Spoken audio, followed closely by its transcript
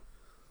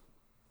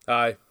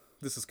Hi,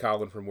 this is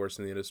Colin from Worse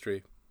in the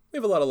Industry. We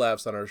have a lot of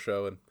laughs on our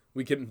show, and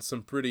we get into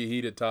some pretty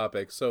heated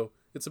topics, so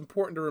it's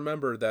important to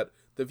remember that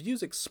the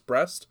views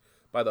expressed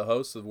by the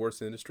hosts of Worse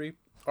in the Industry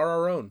are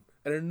our own,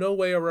 and in no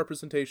way are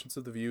representations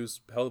of the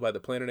views held by the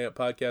Planet Ant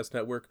Podcast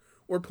Network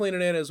or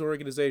Planet Ant as an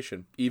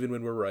organization, even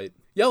when we're right.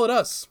 Yell at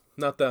us,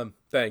 not them.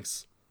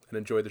 Thanks, and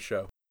enjoy the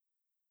show.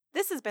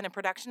 This has been a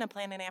production of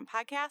Planet Ant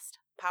Podcast,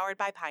 powered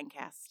by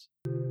Pinecast.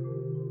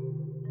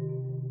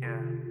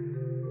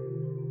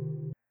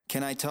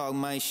 Can I talk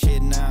my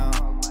shit now?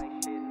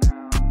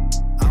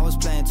 I was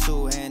playing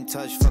two-hand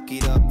touch, fuck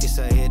it up, it's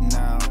a hit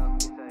now.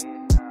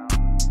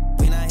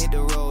 When I hit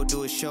the road,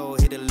 do a show,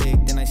 hit a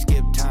lick, then I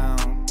skip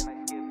town.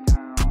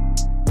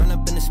 Run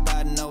up in the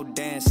spot, no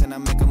dance, and I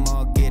make them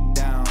all get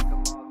down.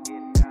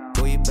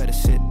 Boy, you better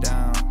sit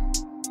down.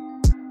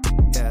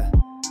 Yeah,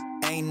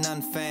 ain't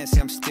nothing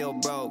fancy, I'm still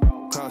broke.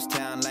 Cross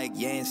town like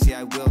Yancey,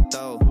 I will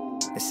though.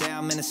 They say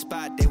I'm in a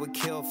spot they would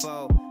kill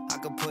for. I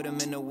could put them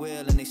in the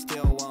wheel and they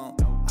still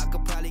won't. I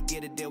could probably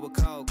get a deal with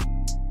Coke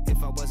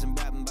if I wasn't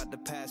rapping about the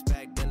past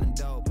back dealing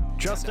dope.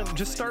 Justin,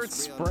 just start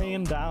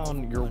spraying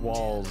down your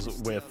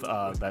walls with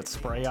that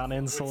spray-on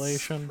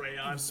insulation.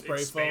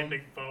 Spray foam.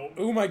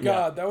 Oh my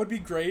god, that would be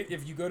great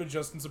if you go to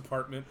Justin's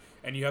apartment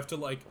and you have to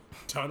like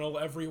tunnel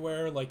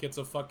everywhere like it's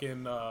a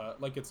fucking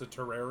like it's a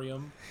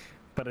terrarium.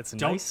 But it's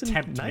nice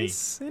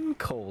and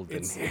cold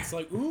in here. It's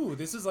like, ooh,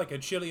 this is like a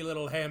chilly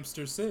little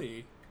hamster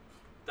city.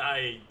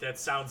 That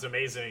sounds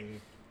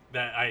amazing.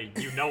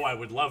 I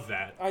would love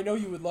that. I know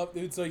you would love.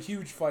 It's a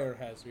huge fire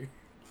hazard.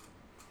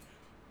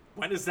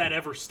 When does that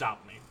ever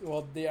stop me?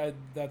 Well,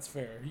 that's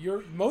fair.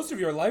 Most of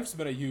your life's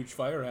been a huge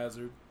fire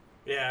hazard.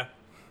 Yeah.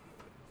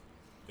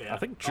 I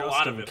think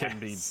Justin can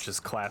be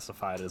just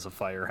classified as a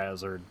fire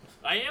hazard.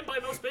 I am by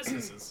most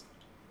businesses.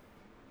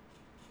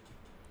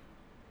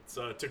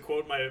 So to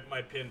quote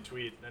my pinned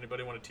tweet,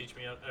 anybody want to teach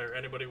me, or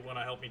anybody want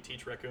to help me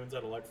teach raccoons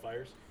how to light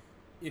fires?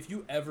 If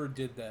you ever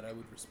did that, I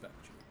would respect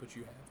you, but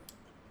you haven't.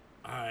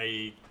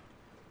 I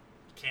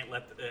can't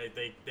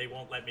they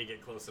won't let me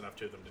get close enough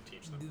to them to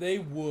teach them. They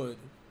would.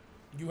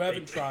 You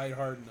haven't tried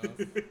hard enough.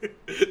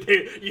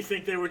 You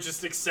think they would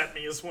just accept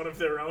me as one of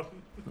their own?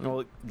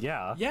 Well,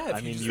 yeah. Yeah,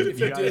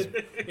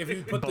 if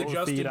you put the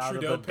Justin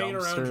Trudeau paint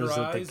around your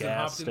eyes and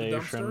hopped in the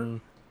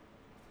dumpster.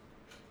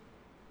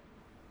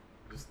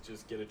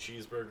 Just get a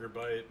cheeseburger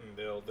bite and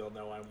they'll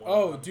know I'm one.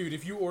 Oh, dude,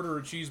 if you order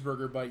a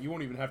cheeseburger bite, you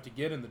won't even have to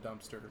get in the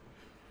dumpster.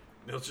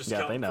 They'll just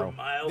come from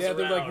miles around.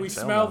 They're like, we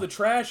They'll smell know. the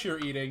trash you're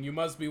eating. You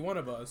must be one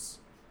of us.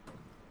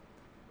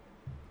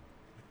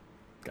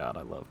 God,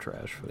 I love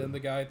trash food. Then the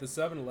guy at the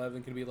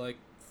 7-Eleven can be like,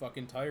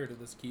 fucking tired of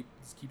this.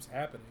 This keeps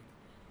happening.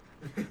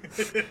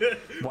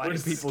 Why do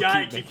people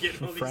keep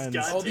making friends?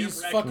 All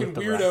these fucking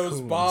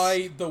weirdos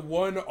buy the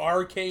one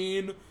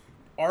arcane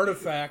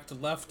artifact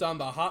left on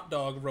the hot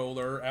dog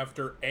roller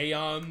after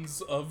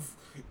aeons of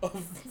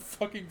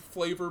fucking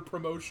flavor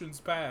promotions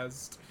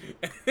past.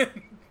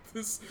 And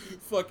this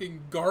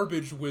fucking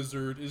garbage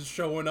wizard is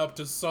showing up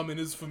to summon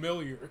his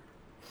familiar.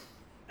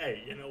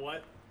 Hey, you know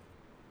what?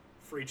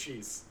 Free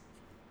cheese.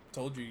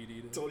 Told you you'd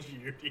eat it. Told you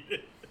you'd eat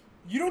it.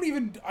 You don't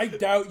even... I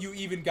doubt you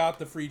even got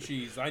the free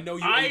cheese. I know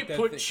you ate that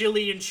put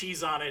chili and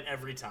cheese on it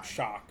every time.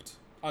 Shocked.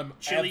 I'm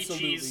chili,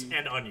 cheese,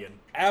 and onion.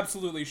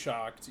 Absolutely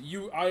shocked.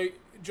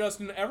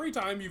 Justin, every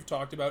time you've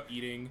talked about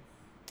eating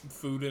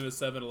food in a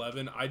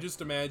 7-Eleven, I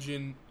just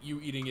imagine you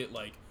eating it,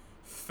 like,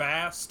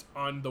 fast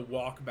on the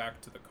walk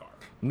back to the car.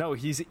 No,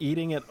 he's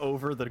eating it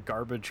over the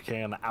garbage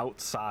can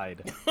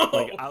outside.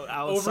 Like,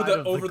 outside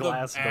of the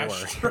glass door.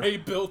 Ashtray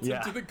built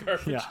into the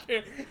garbage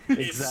can.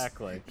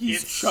 Exactly.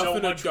 He's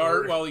chuffing a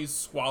dart while he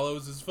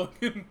swallows his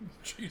fucking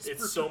cheeseburger.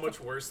 It's so much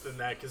worse than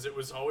that, because it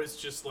was always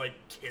just, like,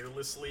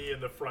 carelessly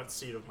in the front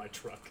seat of my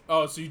truck.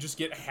 Oh, so you just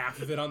get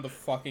half of it on the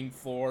fucking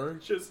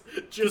floor? Just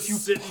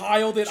you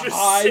piled it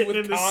high with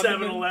in the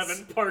condiments?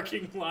 7-Eleven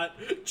parking lot,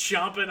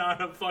 chomping on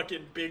a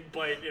fucking big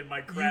bite in my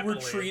crap. You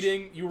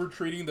were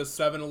treating the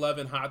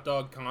 7-Eleven hot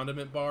dog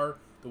condiment bar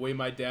the way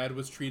my dad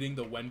was treating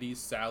the Wendy's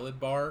salad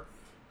bar,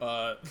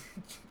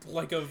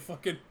 like a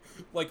fucking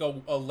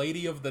a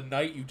lady of the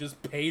night you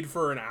just paid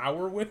for an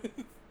hour with.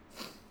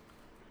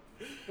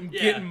 I'm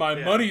getting my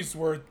money's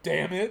worth,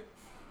 damn it.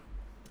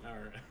 All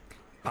right.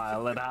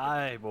 Pile it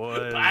high,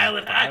 boys. Pile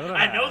it high.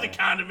 I know the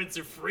condiments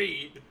are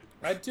free.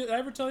 Did I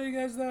ever tell you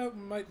guys that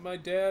my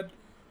dad,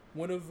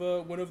 one of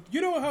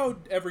you know how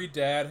every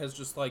dad has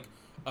just like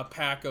a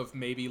pack of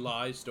maybe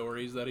lie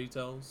stories that he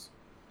tells?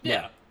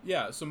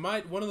 Yeah, so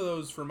one of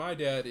those for my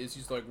dad is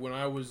he's like, when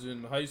I was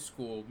in high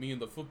school, me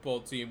and the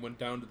football team went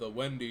down to the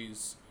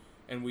Wendy's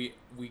and we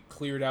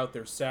cleared out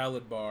their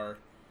salad bar,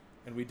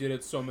 and we did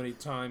it so many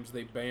times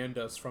they banned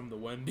us from the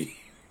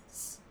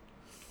Wendy's.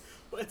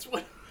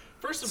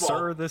 First of all,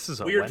 sir, this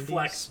is a weird Wendy's?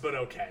 flex, but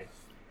okay.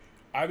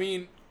 I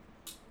mean,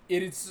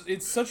 it's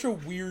such a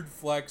weird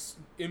flex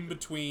in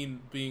between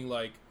being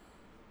like,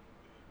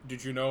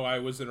 did you know I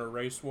was in a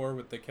race war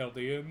with the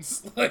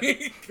Chaldeans?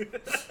 Like...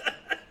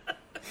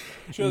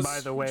 By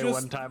the way,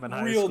 one time in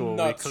high school,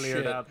 we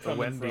cleared out the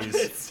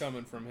Wendy's.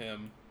 Coming from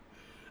him.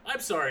 I'm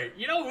sorry.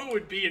 You know who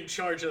would be in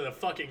charge of the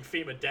fucking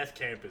FEMA death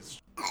camp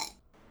is...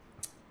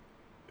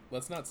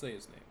 Let's not say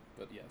his name,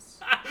 but yes.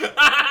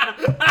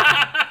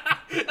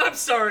 I'm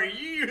sorry,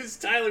 you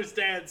used Tyler's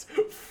dad's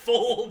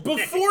full name.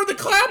 Before the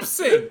clap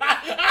sync!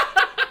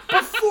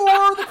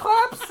 Before the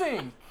clap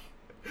sync!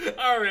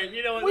 Alright,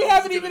 you know what? We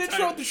haven't even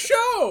introed the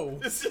show!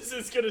 This is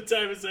as good a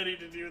time as any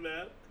to do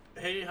that.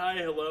 Hey, hi,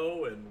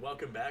 hello, and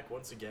welcome back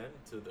once again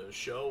to the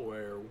show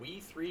where we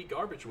three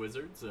garbage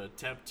wizards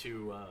attempt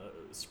to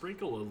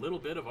sprinkle a little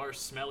bit of our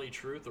smelly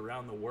truth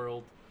around the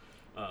world,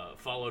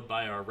 followed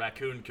by our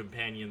raccoon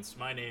companions.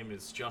 My name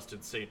is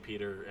Justin St.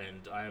 Peter,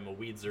 and I am a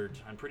weedzard.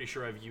 I'm pretty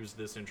sure I've used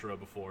this intro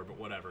before, but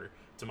whatever.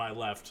 To my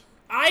left...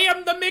 I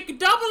am the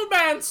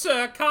McDoubleman,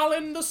 Sir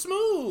Colin the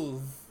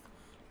Smooth.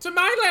 To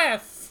my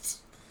left...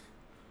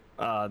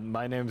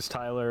 My name's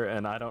Tyler,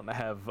 and I don't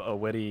have a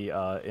witty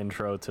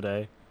intro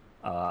today.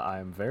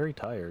 I'm very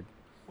tired.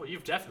 Well,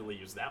 you've definitely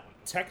used that one.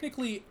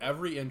 Technically,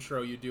 every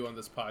intro you do on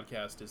this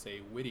podcast is a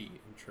witty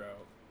intro,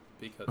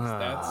 because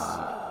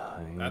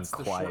that's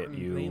the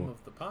shortened name of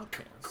the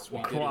podcast.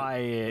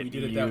 We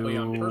did it that way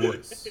on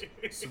purpose,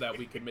 so that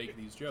we could make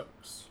these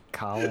jokes.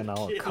 Colin,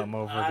 I'll come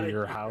over to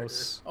your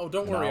house. Oh,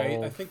 don't worry.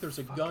 I think there's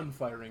a gun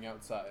firing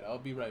outside. I'll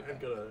be right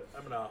back.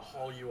 I'm gonna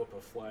haul you up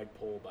a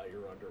flagpole by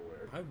your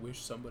underwear. I wish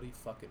somebody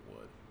fucking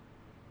would.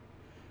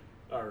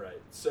 All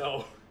right,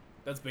 so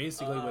that's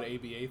basically what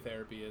ABA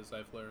therapy is.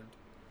 I've learned.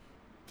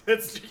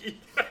 That's.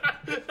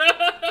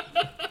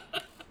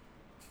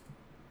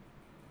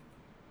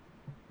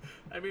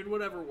 I mean,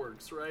 whatever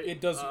works, right?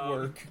 It doesn't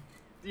work.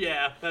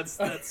 Yeah, that's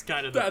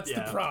kind of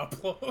the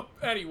problem.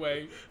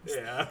 Anyway,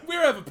 yeah, we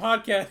have a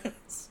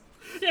podcast.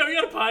 Yeah, we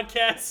got a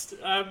podcast.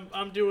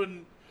 I'm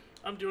doing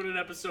an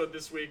episode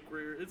this week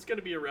where it's going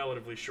to be a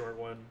relatively short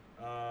one.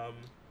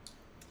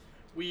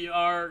 We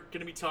are going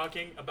to be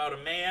talking about a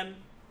man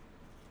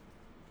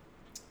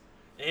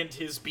and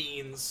his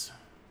beans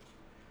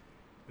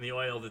and the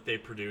oil that they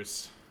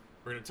produce.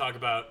 We're going to talk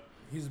about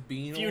his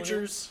bean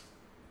futures.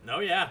 Oil?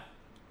 No, yeah.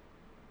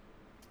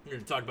 We're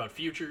going to talk about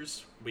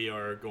futures. We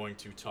are going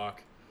to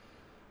talk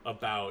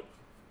about,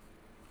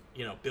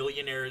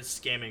 billionaires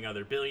scamming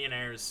other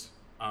billionaires.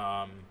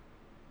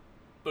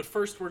 But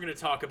first, we're going to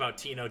talk about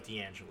Tino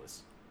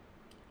DeAngelis.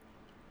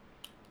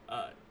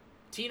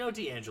 Tino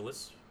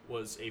DeAngelis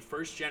was a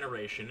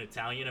first-generation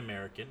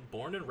Italian-American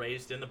born and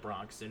raised in the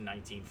Bronx in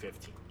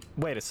 1915.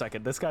 Wait a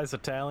second, this guy's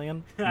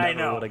Italian? I know.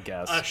 Never would have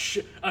guessed.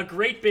 A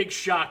great big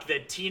shock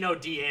that Tino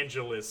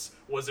DeAngelis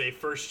was a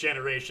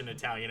first-generation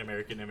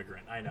Italian-American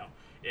immigrant. I know.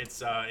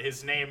 It's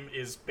his name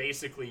is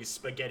basically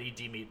Spaghetti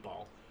D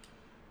Meatball.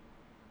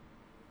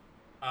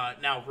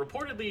 Now,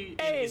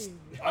 reportedly,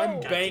 I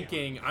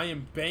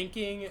am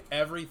banking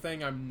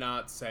everything I'm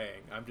not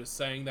saying. I'm just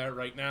saying that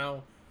right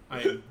now. I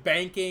am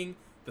banking.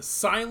 The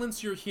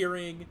silence you're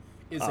hearing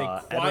is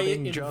a quiet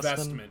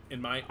investment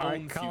in my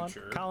own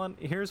future. Colin,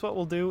 here's what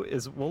we'll do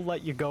is we'll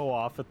let you go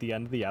off at the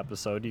end of the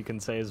episode. You can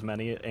say as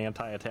many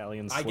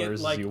anti-Italian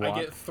slurs as you want.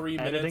 I get 3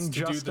 minutes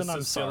to do the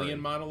Sicilian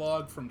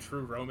monologue from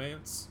True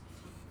Romance.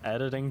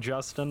 Editing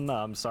Justin,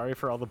 I'm sorry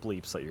for all the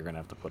bleeps that you're going to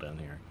have to put in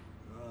here.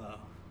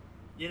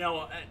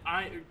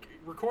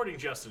 Recording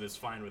Justin is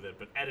fine with it,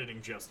 but editing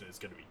Justin is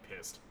going to be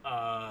pissed.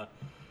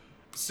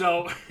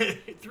 So,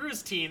 through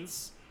his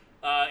teens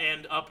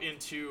and up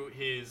into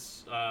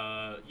his,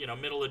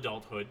 middle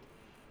adulthood,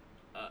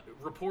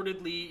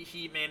 reportedly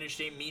he managed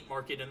a meat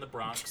market in the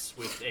Bronx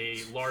with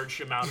a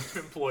large amount of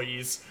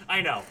employees.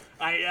 I know.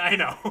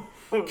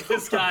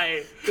 This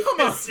guy,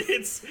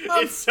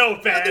 it's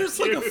so bad. There's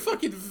like a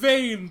fucking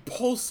vein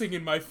pulsing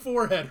in my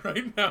forehead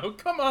right now.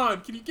 Come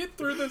on, can you get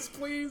through this,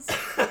 please?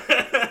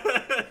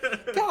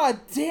 God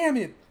damn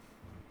it.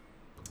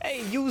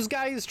 Hey, you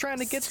guys trying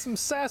to get some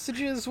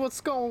sausages? What's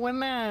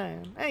going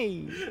on?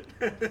 Hey.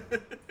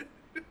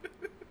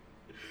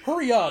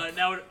 Hurry up.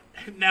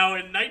 Now,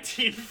 in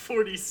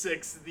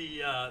 1946,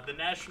 the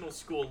National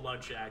School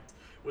Lunch Act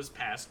was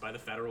passed by the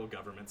federal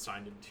government,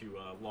 signed into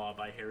law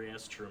by Harry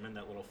S. Truman,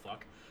 that little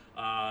fuck.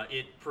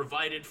 It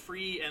provided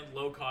free and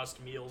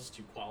low-cost meals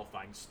to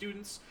qualifying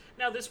students.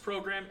 Now, this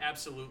program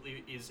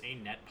absolutely is a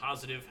net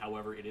positive.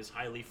 However, it is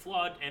highly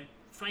flawed, and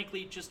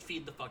frankly, just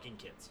feed the fucking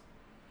kids.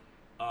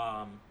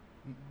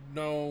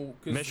 No,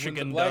 because when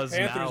the Black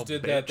Panthers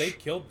did that, they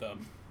killed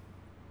them.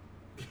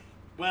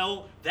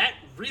 Well, that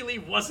really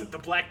wasn't the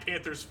Black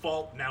Panthers'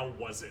 fault, now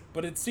was it?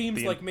 But it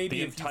seems like maybe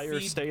the if you entire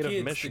feed state kids,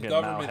 of Michigan the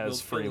now government has will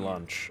free kill you.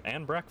 lunch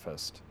and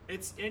breakfast.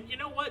 And you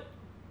know what?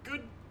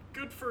 Good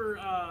for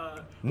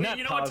net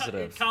you know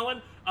positive. What,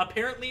 Colin?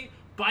 Apparently,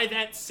 by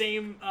that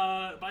same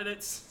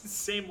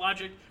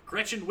logic,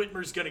 Gretchen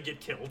Whitmer's gonna get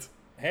killed.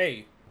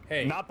 Hey.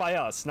 Not by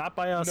us,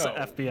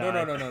 FBI.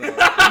 No. We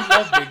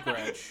love Big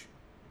Gretch.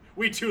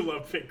 We do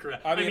love Big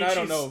Gretch. I mean, I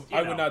don't know.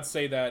 I would not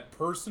say that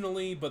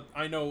personally, but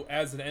I know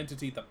as an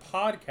entity, the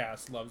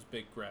podcast loves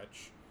Big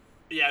Gretch.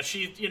 Yeah,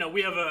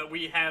 we have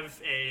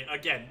a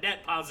again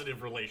net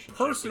positive relationship.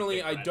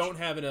 Personally, I don't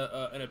have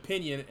an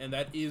opinion, and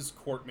that is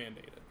court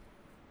mandated.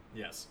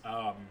 Yes.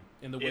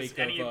 In the wake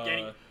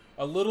of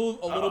A little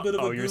bit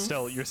of a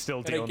goof. You're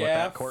still dealing with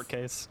that court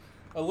case.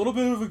 A little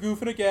bit of a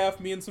goof and a gaff.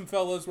 Me and some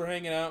fellas were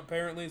hanging out.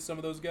 Apparently, some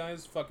of those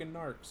guys fucking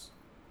narcs.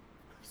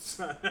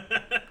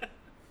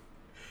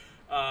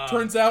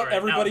 Turns out right,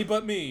 everybody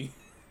but me.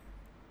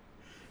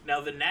 Now,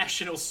 the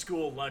National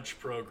School Lunch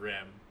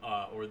Program,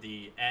 or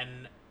the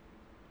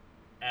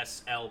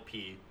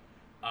NSLP,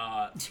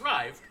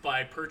 thrived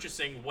by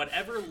purchasing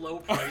whatever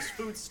low-priced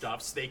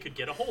foodstuffs they could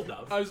get a hold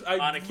of.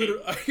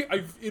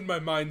 In my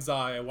mind's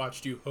eye, I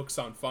watched you hook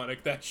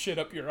sonic that shit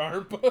up your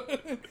arm.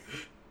 But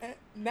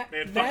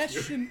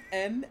National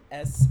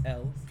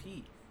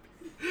NSLP.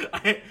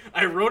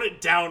 I wrote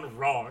it down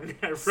wrong.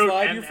 I wrote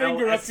Slide your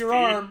finger up your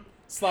arm.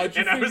 Slide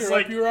your finger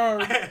up your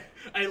arm.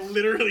 I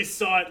literally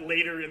saw it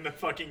later in the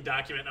fucking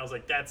document, and I was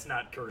like, that's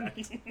not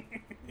correct.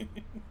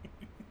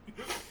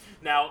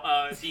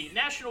 Now, the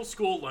National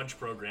School Lunch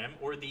Program,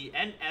 or the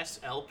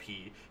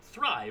NSLP,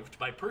 thrived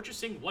by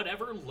purchasing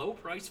whatever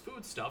low-priced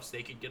foodstuffs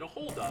they could get a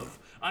hold of,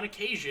 on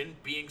occasion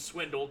being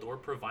swindled or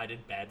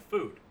provided bad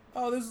food.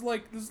 Oh, this is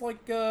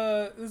like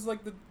the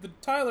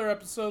Tyler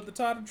episode, the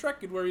Todd and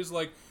Trekken, where he's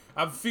like,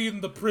 I'm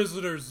feeding the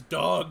prisoners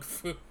dog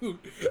food.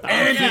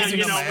 And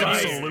feeding them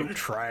absolute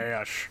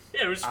trash.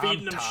 Yeah, it was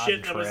feeding them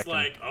shit that was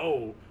like,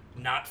 oh,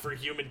 not for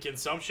human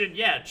consumption?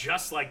 Yeah,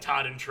 just like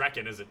Todd and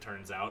Trekken, as it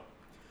turns out.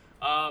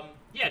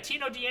 Yeah,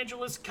 Tino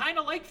DeAngelis kind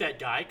of like that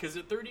guy, because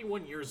at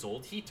 31 years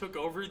old, he took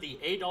over the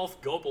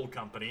Adolf Goebel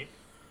Company.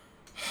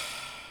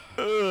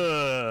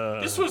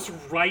 This was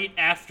right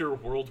after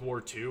World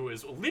War II,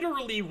 is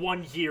literally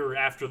 1 year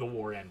after the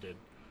war ended.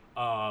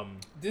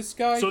 This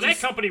guy. So that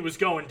company was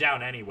going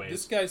down anyways.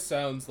 This guy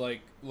sounds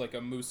like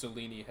a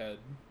Mussolini head.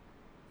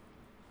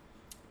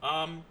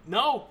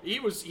 No, he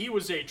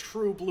was a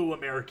true blue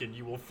American.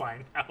 You will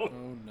find out.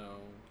 Oh no.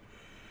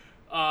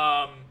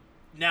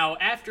 Now,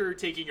 after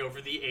taking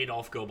over the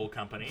Adolf Goebel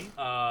Company,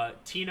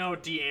 Tino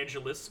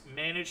DeAngelis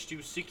managed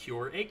to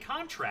secure a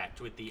contract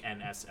with the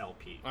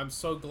NSLP. I'm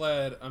so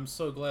glad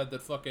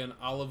that fucking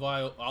olive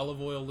oil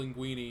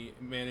linguini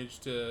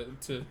managed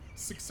to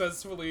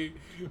successfully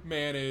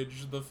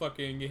manage the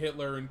fucking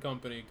Hitler and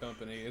company.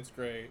 It's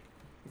great.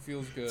 It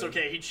feels good. It's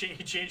okay. He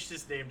changed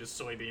his name to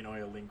Soybean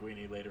Oil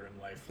Linguini later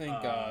in life.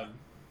 Thank God.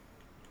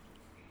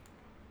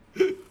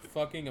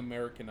 Fucking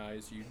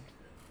Americanize you.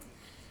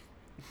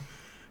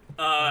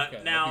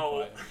 Okay,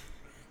 now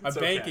I'm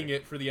banking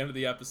it for the end of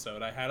the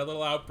episode. I had a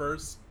little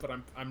outburst, but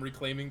I'm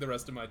reclaiming the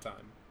rest of my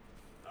time.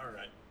 All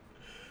right.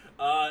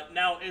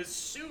 Now, as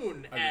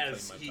soon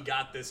as he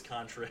got this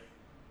contract,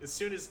 as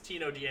soon as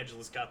Tino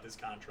DeAngelis got this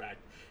contract,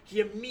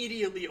 he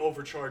immediately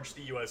overcharged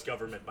the U.S.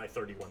 government by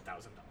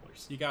 $31,000.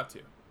 You got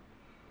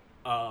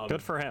to.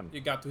 Good for him.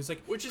 You got to. He's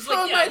like, which is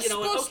how like, am I okay.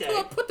 supposed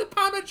to put the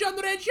Parmesan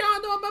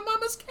Reggiano on my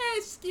mama's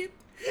casket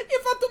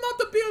if I do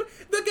not bill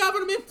the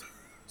government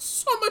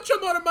so much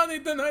more money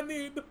than I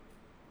need?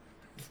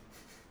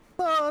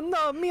 Oh,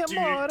 no, mi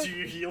amore. Do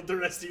you yield the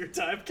rest of your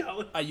time,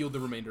 Colin? I yield the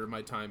remainder of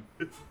my time.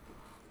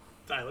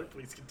 Tyler,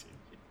 please continue.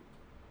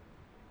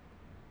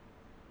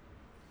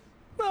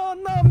 No,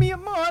 mi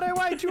amore,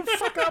 why'd you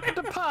fuck up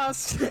the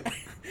past?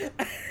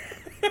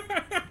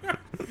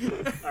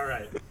 All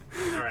right.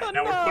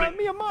 Now we're putting.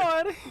 Mi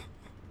amore.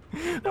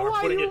 Now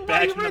we're putting it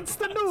back in the rinse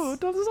the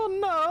noodles? Oh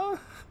no.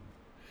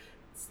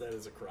 That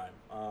is a crime.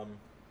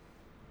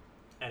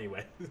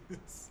 Anyway,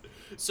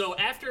 so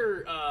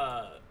after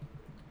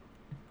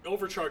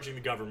overcharging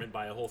the government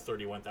by a whole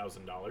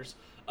 $31,000,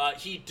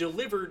 he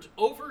delivered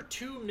over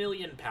 2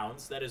 million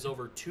pounds. That is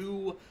over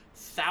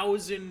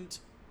 1,000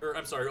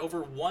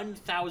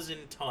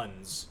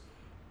 tons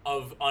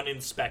of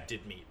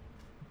uninspected meat.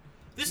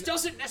 This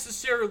doesn't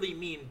necessarily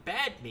mean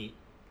bad meat.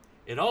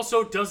 It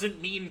also doesn't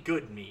mean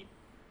good meat.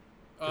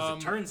 Because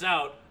it turns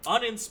out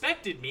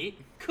uninspected meat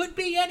could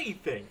be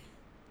anything.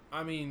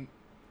 I mean...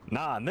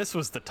 Nah, and this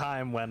was the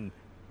time when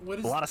a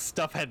lot of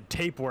stuff had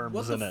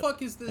tapeworms in it. What the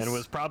fuck is this? And it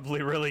was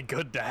probably really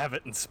good to have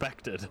it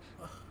inspected.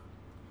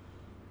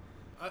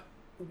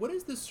 What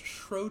is this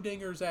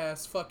Schrodinger's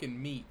ass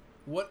fucking meat?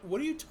 What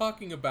are you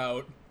talking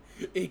about?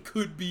 It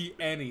could be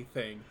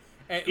anything.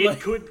 And,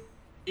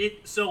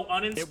 So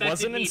uninspected it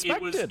wasn't meat.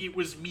 Inspected. It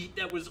was meat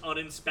that was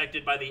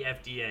uninspected by the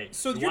FDA.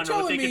 So you want to know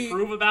what they could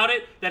prove about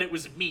it? That it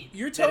was meat.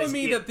 You're telling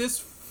me that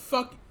this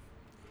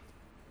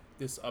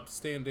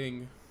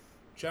upstanding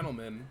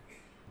gentleman.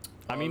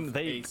 I mean,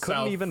 they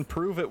couldn't even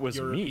prove it was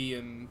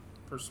European meat.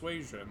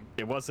 Persuasion.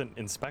 It wasn't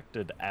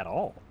inspected at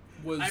all.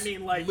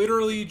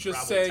 Literally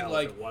just saying,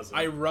 like,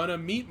 I run a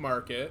meat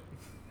market.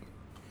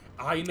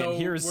 I know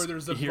where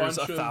there's a bunch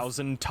of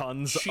 1,000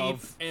 tons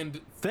of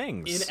and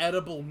things.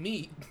 inedible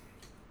meat.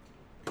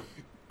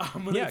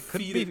 I'm gonna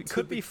feed it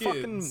to the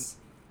kids.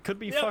 Could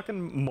be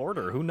fucking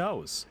mortar. Who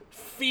knows?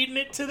 Feeding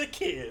it to the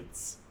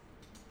kids.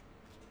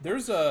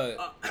 There's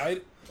a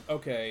this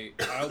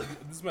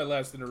is my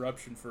last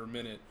interruption for a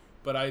minute,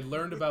 but I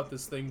learned about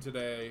this thing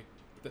today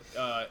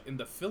in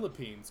the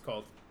Philippines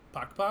called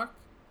pakpak,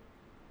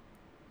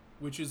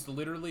 which is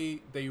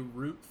literally they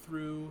root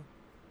through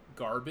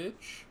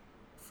garbage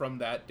from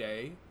that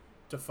day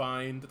to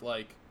find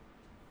like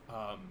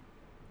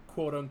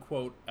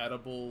quote-unquote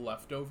edible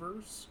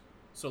leftovers.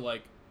 So,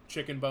 like,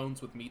 chicken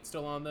bones with meat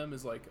still on them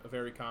is, like, a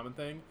very common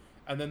thing.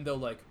 And then they'll,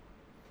 like,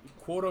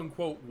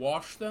 quote-unquote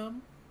wash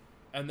them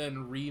and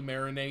then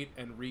re-marinate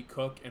and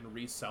re-cook and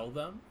resell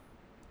them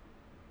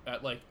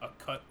at, like, a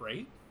cut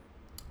rate.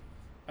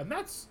 And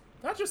that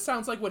just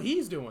sounds like what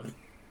he's doing.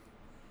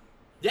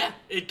 Yeah,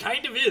 it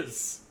kind of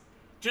is.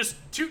 Just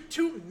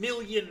 2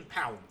 million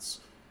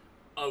pounds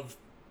of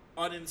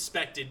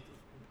uninspected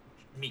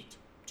meat.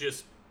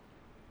 Just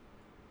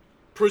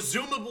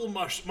presumable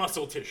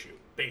muscle tissue,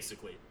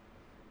 basically.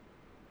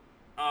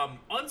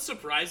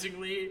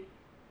 Unsurprisingly,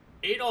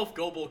 Adolf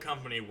Goebel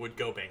Company would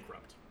go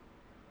bankrupt.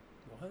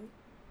 What?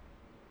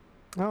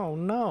 Oh,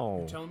 no.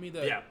 You're telling me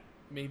that Yeah.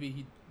 maybe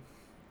he...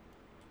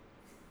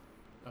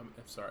 I'm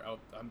sorry,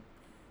 I'm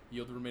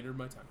yield the remainder of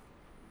my time.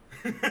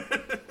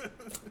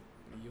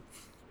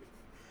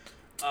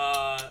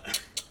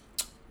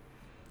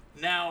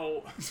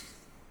 Now,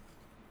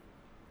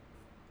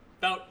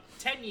 about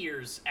 10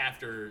 years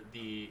after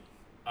the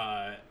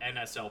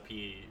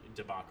NSLP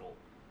debacle,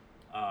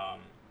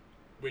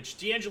 which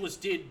DeAngelis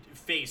did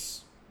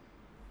face,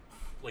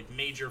 like,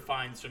 major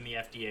fines from the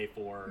FDA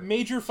for...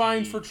 Major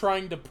fines for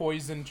trying to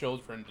poison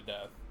children to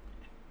death.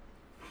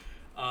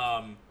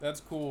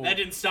 That's cool. That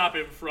didn't stop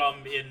him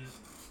from,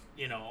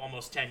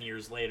 almost 10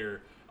 years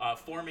later,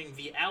 forming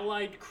the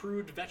Allied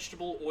Crude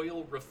Vegetable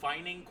Oil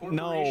Refining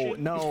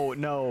Corporation.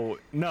 No.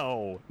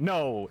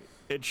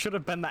 It should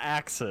have been the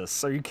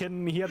Axis. Are you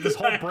kidding? He had this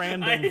whole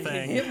branding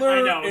thing. Hitler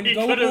I know, and he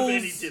could have and he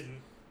Goebbels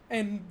didn't.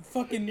 and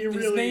fucking his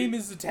really- name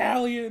is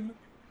Italian.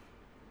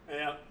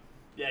 Yeah,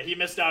 he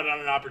missed out on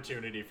an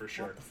opportunity for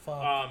sure. What the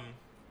fuck?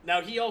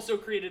 Now, he also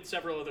created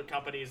several other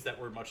companies that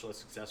were much less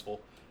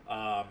successful.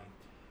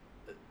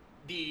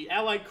 The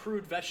Allied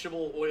Crude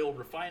Vegetable Oil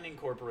Refining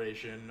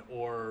Corporation,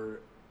 or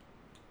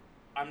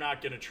I'm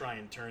not going to try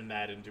and turn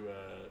that into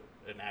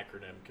an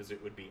acronym because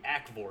it would be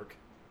ACVORC.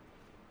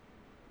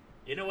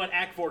 You know what?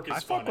 ACVORC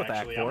is fun,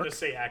 actually. I'm going to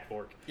say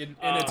ACVORC. In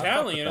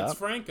Italian, with it's that.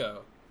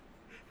 Franco.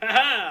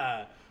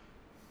 Haha!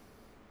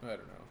 I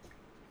don't know.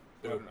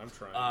 I'm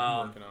trying.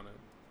 I'm working on it.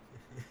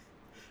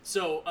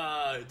 So,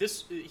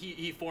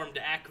 he formed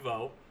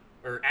ACVO,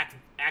 or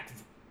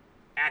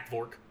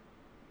ACVORC.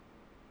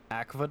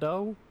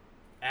 Aquedo?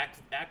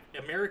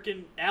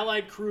 American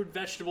Allied Crude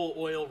Vegetable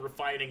Oil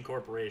Refining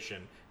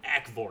Corporation.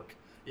 ACVORC.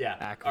 Yeah.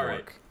 ACVORC. All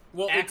right.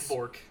 Well,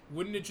 ACVORC.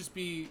 Wouldn't it just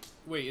be...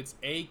 Wait, it's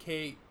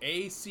ACV...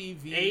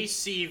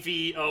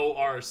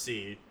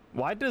 ACVORC.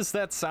 Why does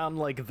that sound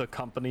like the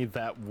company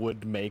that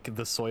would make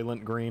the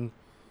Soylent Green?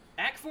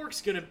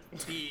 ACVORC's gonna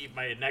be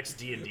my next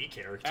D&D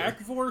character.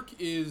 ACVORC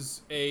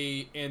is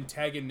a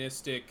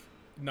antagonistic,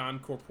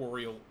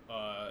 non-corporeal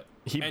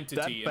entity.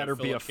 That better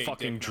be a Philip K.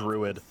 fucking Dick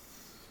druid.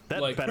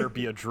 That Like- better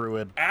be a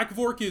druid.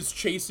 ACVORC is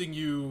chasing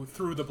you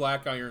through the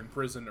Black Iron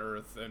prison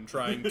earth and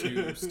trying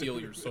to steal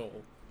your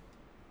soul.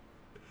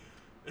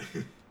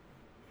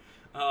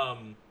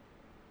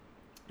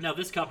 Now,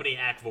 this company,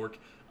 ACVORC,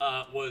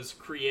 was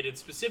created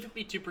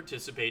specifically to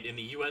participate in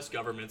the U.S.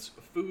 government's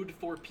Food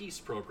for Peace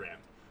program,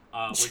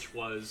 which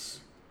was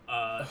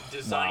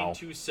designed Wow.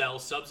 to sell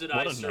What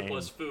subsidized a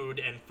surplus name. food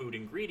and food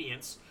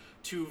ingredients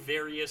to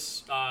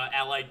various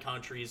allied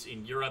countries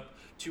in Europe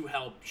to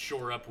help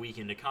shore up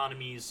weakened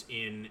economies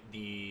in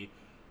the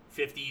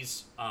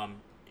 50s.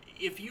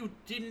 If you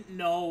didn't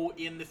know,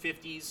 in the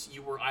 50s,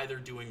 you were either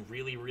doing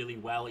really, really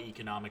well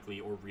economically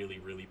or really,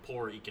 really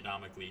poor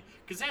economically.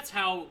 Because that's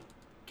how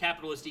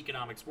capitalist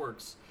economics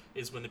works,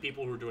 is when the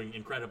people who are doing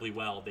incredibly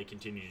well, they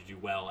continue to do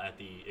well at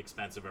the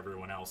expense of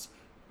everyone else.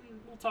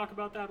 We'll talk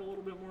about that a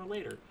little bit more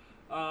later.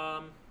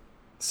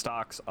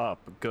 Stocks up,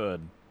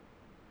 good.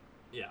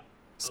 Yeah.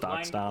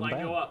 Stocks down, line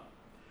bad. go up.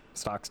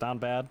 Stocks down,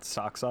 bad.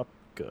 Stocks up,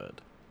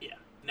 good. Yeah.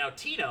 Now,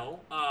 Tino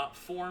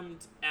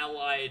formed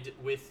Allied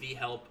with the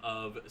help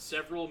of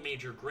several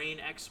major grain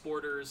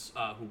exporters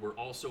who were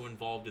also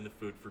involved in the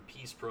Food for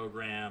Peace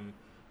program.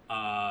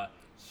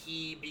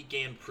 He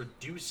began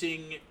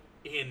producing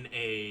in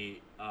a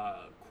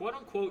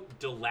quote-unquote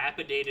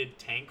dilapidated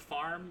tank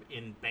farm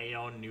in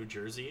Bayonne, New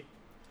Jersey.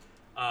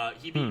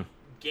 He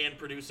began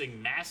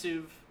producing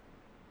massive,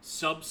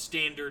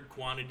 substandard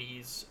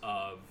quantities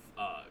of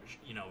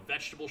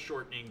vegetable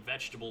shortening,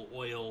 vegetable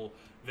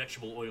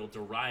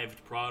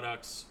oil-derived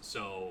products.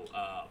 So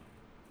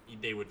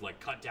they would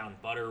cut down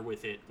butter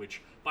with it,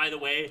 which, by the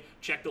way,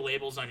 check the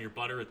labels on your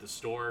butter at the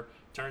store.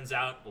 Turns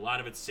out a lot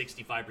of it's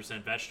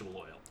 65% vegetable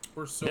oil.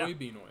 Or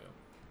soybean oil.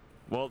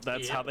 Well,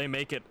 that's Yeah. how they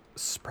make it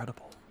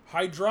spreadable.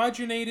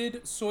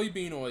 Hydrogenated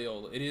soybean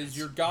oil. It is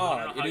your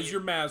god. It is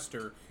your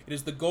master. It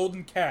is the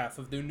golden calf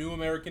of the new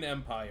American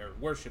empire.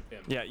 Worship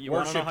him. Yeah, you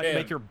want to know Worship how you him.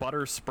 make your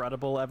butter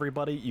spreadable,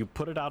 everybody? You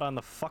put it out on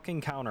the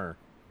fucking counter.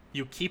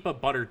 You keep a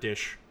butter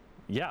dish.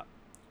 Yeah.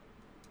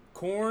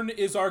 Corn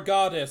is our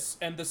goddess,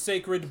 and the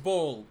sacred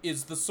bull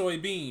is the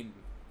soybean.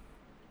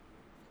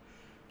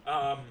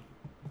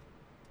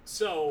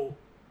 So,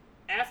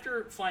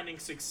 after finding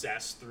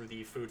success through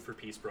the Food for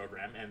Peace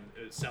program and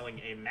selling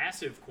a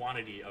massive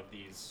quantity of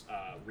these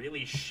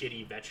really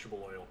shitty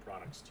vegetable oil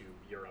products to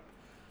Europe,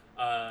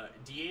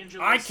 DeAngelis...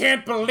 I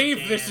can't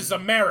believe this is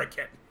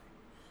American!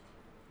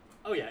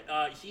 Oh,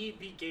 yeah. He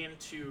began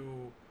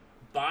to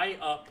buy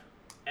up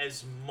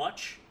as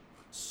much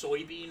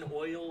soybean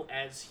oil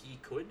as he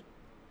could.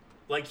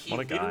 Like, he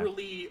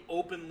literally,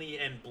 openly,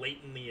 and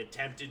blatantly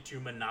attempted to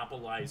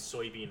monopolize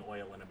soybean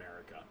oil in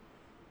America.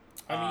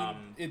 I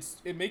mean,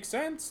 it makes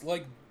sense.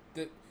 Like,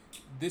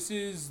 this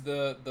is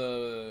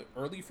the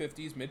early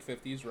 50s,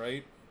 mid-50s,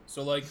 right?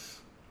 So, like,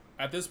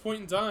 at this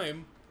point in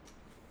time,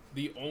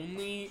 the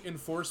only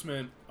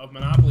enforcement of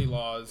monopoly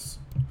laws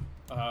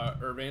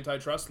or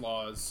antitrust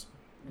laws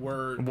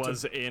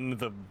was in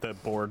the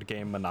board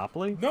game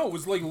Monopoly? No, it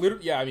was like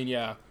literally. Yeah, I mean,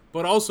 yeah.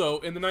 But also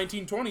in the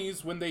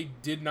 1920s, when they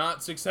did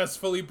not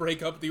successfully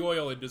break up the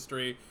oil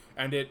industry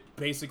and it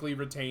basically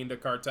retained a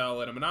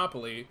cartel and a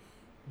monopoly,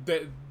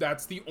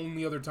 that's the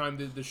only other time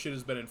that this shit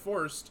has been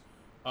enforced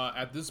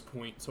at this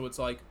point. So it's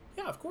like,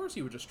 yeah, of course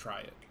he would just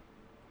try it.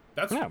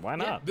 Why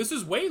not? Yeah, this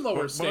is way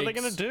lower stakes. What are they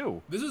gonna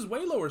do? This is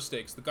way lower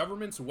stakes. The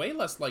government's way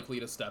less likely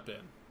to step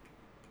in.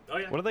 Oh,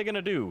 yeah. What are they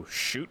gonna do?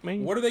 Shoot me?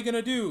 What are they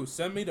gonna do?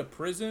 Send me to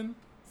prison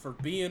for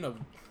being a...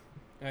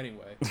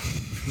 Anyway.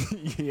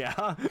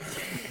 Yeah.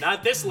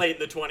 Not this late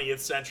in the 20th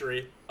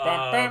century.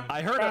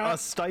 I heard a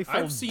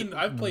stifled...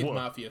 I've played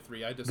Mafia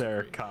 3. I disagree.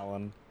 There,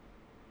 Colin.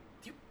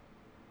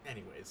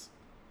 Anyways.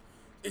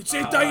 It's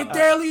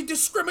anti-Italian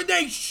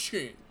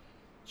discrimination!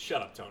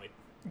 Shut up, Tony.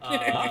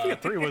 Mafia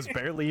 3 was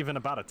barely even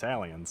about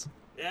Italians.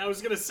 Yeah, I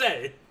was gonna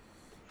say.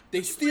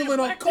 They stealing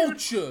our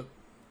culture!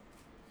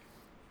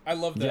 I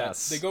love that.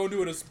 Yes. They go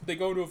into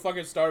a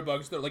fucking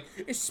Starbucks. They're like,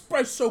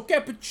 espresso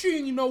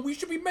cappuccino. We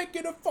should be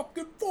making a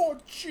fucking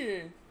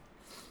fortune.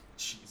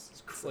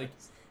 Jesus Christ. It's like,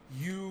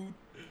 you.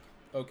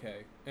 Okay.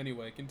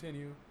 Anyway,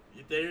 continue.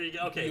 There you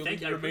go. Okay, thank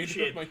you. I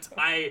appreciate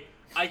it.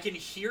 I can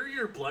hear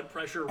your blood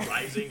pressure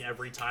rising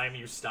every time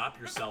you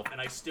stop yourself,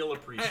 and I still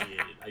appreciate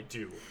it. I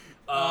do.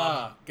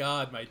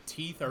 God, my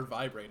teeth are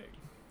vibrating.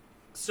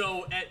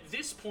 So at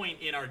this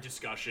point in our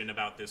discussion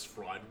about this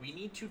fraud, we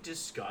need to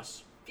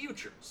discuss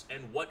futures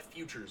and what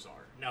futures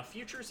are. Now,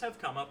 futures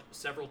have come up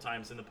several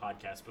times in the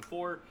podcast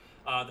before.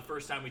 The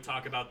first time we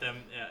talk about them,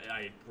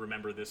 I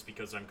remember this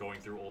because I'm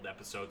going through old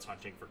episodes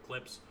hunting for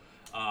clips.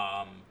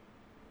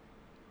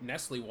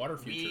 Nestle water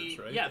futures,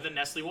 right? Yeah, the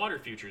Nestle water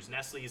futures.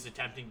 Nestle is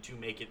attempting to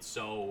make it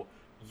so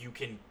you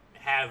can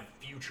have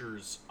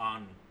futures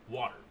on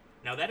water.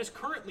 Now, that is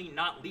currently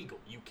not legal.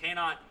 You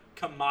cannot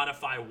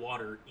commodify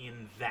water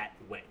in that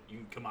way.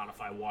 You can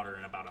commodify water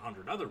in about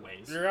 100 other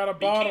ways. You gotta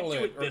bottle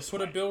it or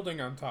put a building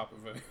on top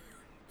of it.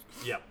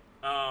 Yep.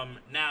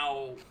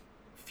 Now,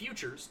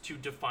 futures, to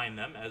define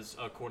them as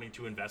according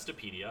to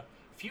Investopedia,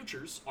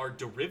 futures are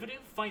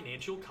derivative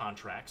financial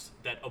contracts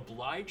that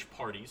oblige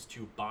parties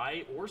to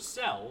buy or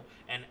sell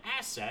an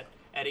asset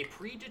at a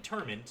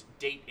predetermined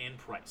date and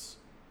price.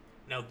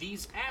 Now,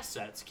 these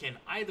assets can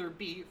either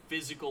be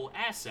physical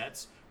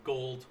assets,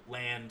 gold,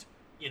 land,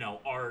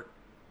 art,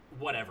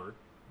 whatever,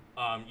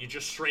 you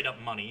just straight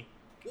up money,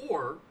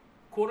 or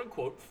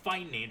quote-unquote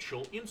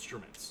financial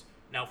instruments.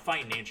 Now,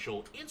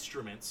 financial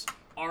instruments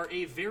are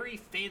a very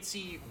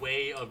fancy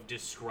way of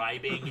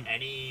describing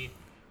any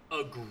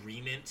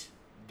agreement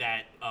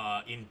that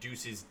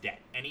induces debt.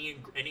 Any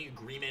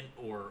agreement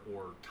or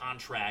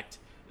contract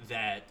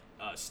that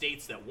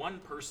states that one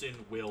person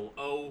will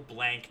owe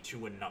blank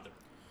to another.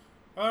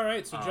 All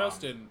right, so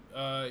Justin,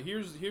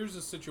 here's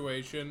the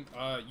situation.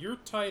 You're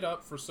tied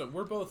up for some.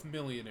 We're both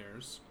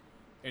millionaires,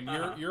 and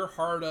you're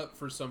hard up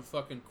for some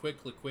fucking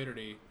quick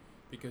liquidity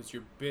because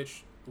your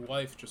bitch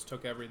wife just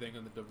took everything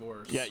in the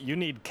divorce. Yeah, you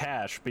need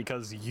cash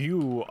because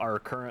you are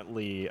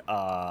currently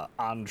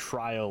on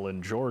trial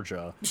in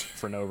Georgia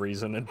for no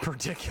reason in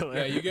particular.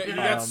 Yeah, you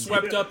got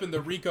swept up in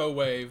the RICO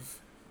wave,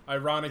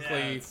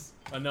 ironically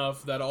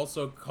enough, that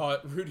also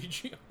caught Rudy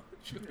Giuliani.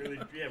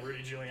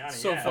 Rudy Giuliani.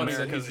 So funny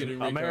that he's getting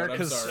RICO'd.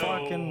 America's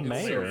fucking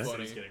mayor. So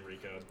funny. He's getting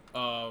RICO'd.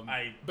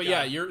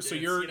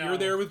 You're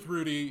there with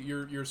Rudy.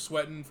 You're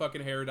sweating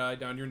fucking hair dye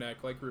down your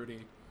neck like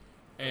Rudy,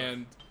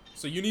 and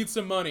so you need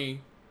some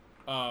money.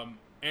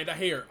 And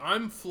here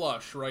I'm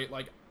flush, right?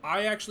 Like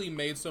I actually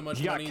made so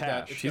much money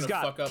that it's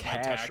gonna fuck up my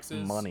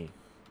taxes. Money.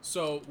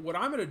 So what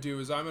I'm gonna do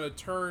is I'm gonna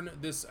turn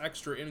this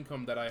extra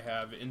income that I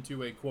have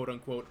into a quote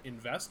unquote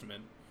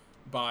investment.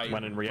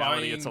 When in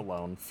reality it's a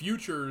loan.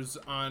 Futures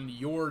on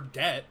your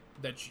debt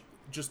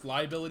just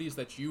liabilities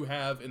that you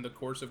have in the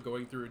course of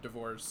going through a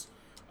divorce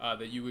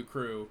that you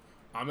accrue.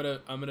 I'm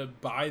gonna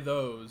buy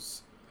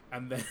those,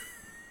 and then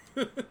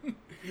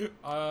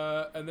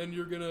and then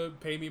you're gonna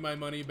pay me my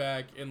money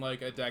back in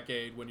like a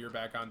decade when you're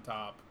back on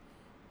top,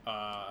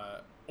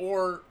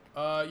 or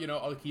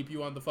I'll keep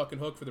you on the fucking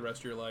hook for the rest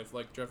of your life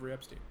like Jeffrey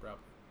Epstein, probably.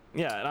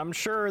 Yeah, and I'm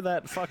sure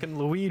that fucking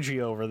Luigi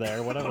over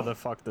there, whatever the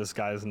fuck this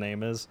guy's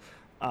name is.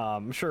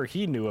 I'm sure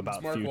he knew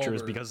about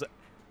futures because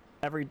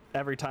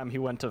every time he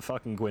went to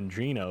fucking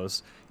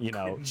Guingino's,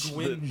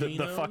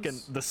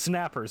 the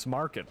Snappers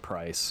market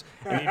price,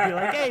 and he'd be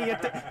like, "Hey,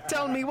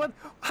 tell me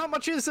how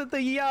much is it?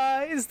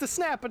 Is the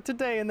Snapper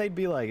today?" And they'd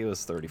be like, "It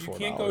was $34." You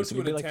can't go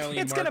to an Italian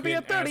 "It's gonna be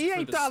at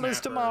 $38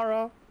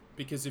 tomorrow."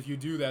 Because if you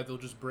do that, they'll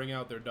just bring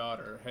out their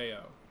daughter.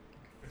 Heyo.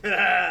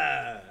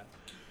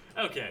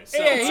 Okay,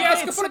 so hey, he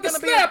asked for the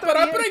snap, but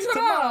I bring it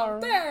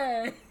out.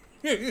 Dang.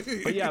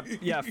 But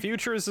yeah,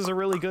 futures is a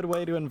really good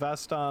way to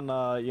invest on,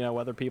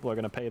 whether people are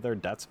going to pay their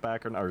debts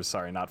back or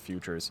sorry, not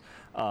futures.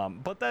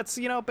 But that's,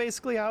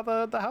 basically how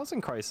the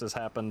housing crisis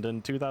happened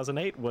in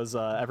 2008 was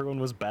everyone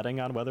was betting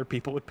on whether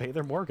people would pay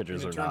their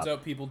mortgages or not. It turns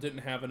out people didn't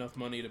have enough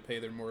money to pay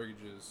their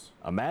mortgages.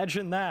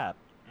 Imagine that.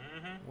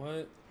 Mm-hmm.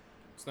 What?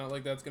 It's not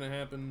like that's going to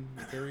happen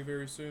very,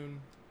 very soon.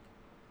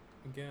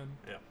 Again.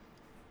 Yeah.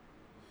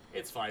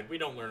 It's fine. We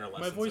don't learn our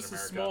lessons. My voice in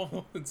is America.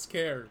 small and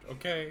scared,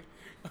 okay?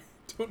 I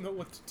don't know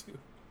what to do.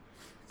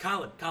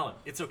 Colin,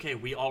 it's okay.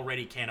 We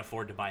already can't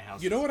afford to buy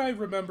houses. You know what I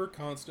remember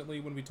constantly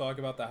when we talk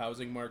about the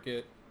housing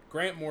market?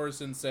 Grant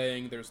Morrison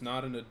saying there's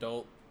not an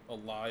adult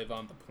alive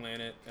on the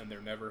planet, and there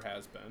never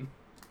has been.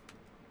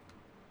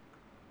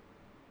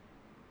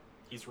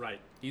 He's right.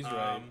 He's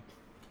right.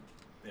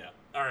 Yeah.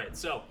 All right,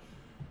 so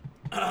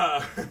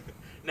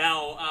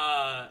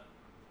now,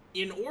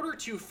 in order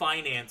to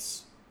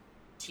finance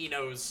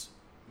Tino's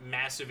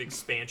massive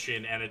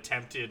expansion and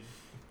attempted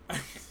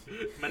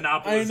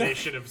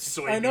monopolization of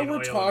soybean oil. I know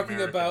we're talking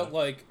in America. about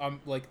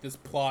like this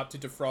plot to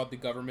defraud the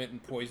government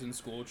and poison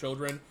school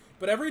children,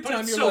 but every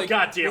time it's you're so like,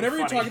 goddamn whenever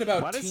funny. you're talking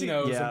about Why does he-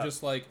 Tino's, yeah. I'm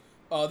just like,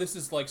 oh, this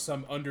is like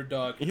some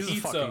underdog He's a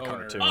pizza fucking owner.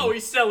 cartoon. Oh,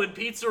 he's selling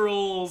pizza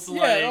rolls.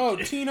 Yeah, like... oh,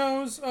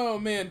 Tino's. Oh,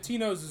 man,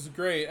 Tino's is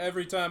great.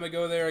 Every time I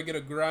go there, I get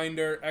a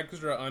grinder,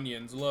 extra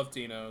onions. Love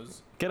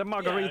Tino's. Get a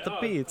margarita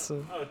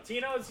pizza. Oh,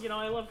 Tino's,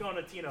 I love going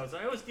to Tino's.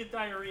 I always get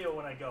diarrhea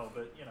when I go,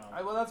 but,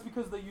 Well, that's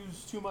because they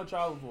use too much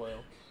olive oil.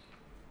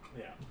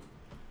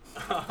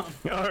 Yeah.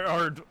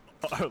 or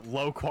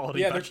low quality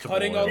Yeah, they're vegetable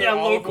cutting oil. all the Yeah,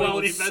 olive oil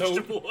low-quality is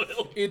vegetable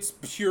oil. It's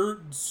pure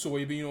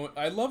soybean oil.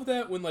 I love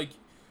that when,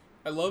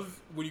 I love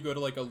when you go to,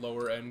 a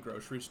lower-end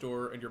grocery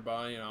store and you're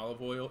buying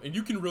olive oil, and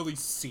you can really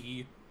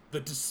see the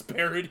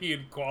disparity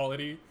in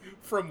quality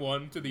from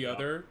one to the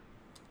other.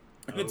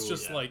 And it's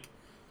just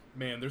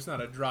man, there's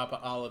not a drop of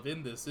olive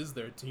in this, is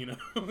there, Tino?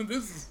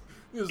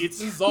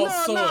 This is all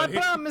soy. I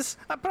promise,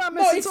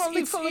 it's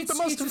only full of the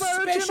most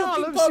virgin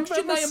olives you've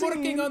ever I am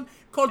working seen. on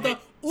called the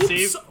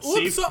save-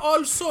 all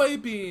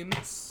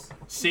soybeans.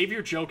 Save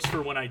your jokes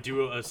for when I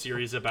do a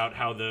series about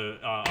how the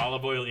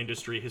olive oil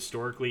industry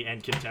historically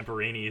and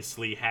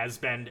contemporaneously has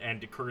been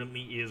and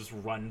currently is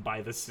run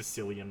by the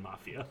Sicilian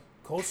mafia.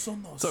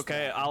 It's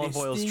okay, olive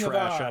oil's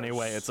trash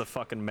anyway. It's a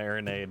fucking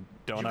marinade.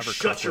 Don't ever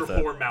Shut cook your with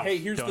it. whore mouth. Hey,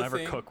 here's Don't the ever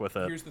thing. cook with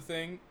it. Here's the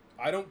thing.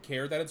 I don't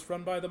care that it's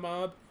run by the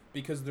mob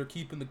because they're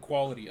keeping the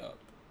quality up.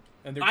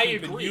 And they're I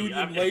keeping agree.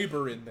 union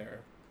labor in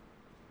there.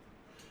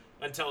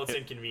 Until it's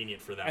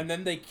inconvenient for them. And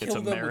then they kill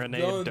a them marinade,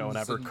 with guns don't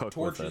ever and cook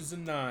with torches it.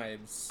 and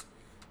knives.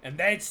 And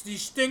that's the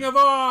sting of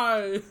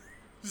all.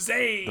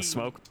 Zay.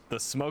 The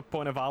smoke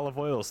point of olive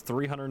oil is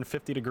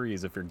 350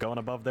 degrees. If you're going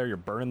above there, you're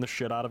burning the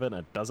shit out of it, and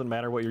it doesn't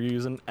matter what you're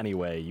using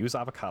anyway. Use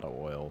avocado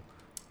oil.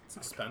 It's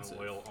expensive.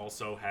 Oil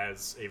also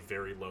has a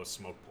very low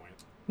smoke point.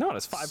 No,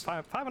 it's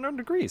 500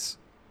 degrees.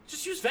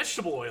 Just use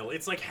vegetable oil.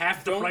 It's like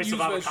half the Don't price use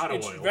of avocado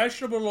oil.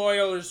 Vegetable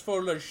oil is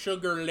full of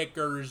sugar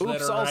liquors that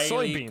Oops, are all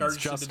highly soybeans,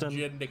 Justin.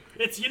 carcinogenic.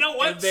 It's, you know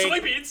what? And they-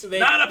 Soybeans, they-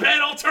 not a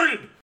bad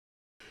alternative.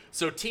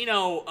 So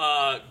Tino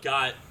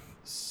got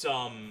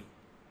some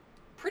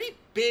pretty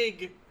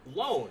big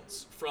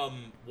loans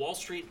from Wall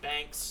Street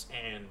banks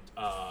and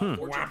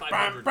Fortune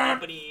 500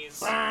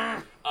 companies,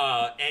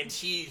 and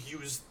he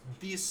used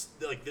this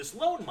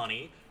loan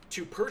money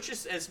to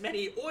purchase as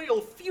many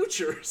oil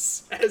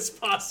futures as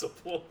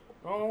possible.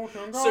 Oh,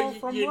 can So go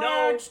from you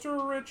know- rags to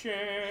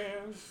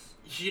riches.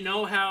 You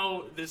know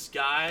how this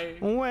guy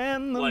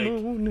When the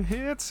moon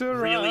hits her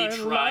really eye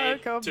tried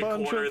like a to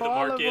bunch corner of the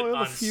olive market oil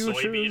on futures,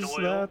 soybean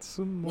oil? that's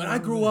When I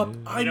grew up,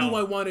 I know- knew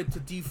I wanted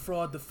to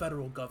defraud the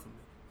federal government.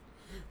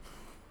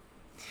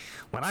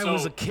 When I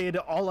was So- a kid,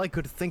 all I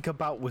could think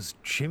about was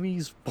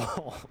Jimmy's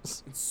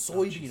balls. It's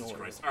soybean Jesus oil.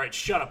 Christ. All right,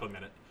 shut up a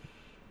minute.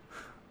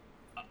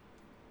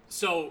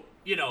 So,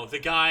 the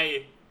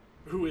guy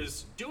who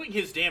is doing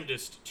his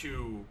damnedest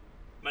to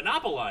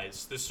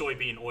monopolize the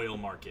soybean oil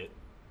market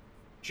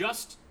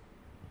just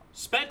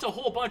spent a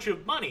whole bunch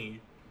of money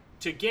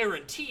to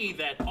guarantee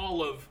that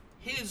all of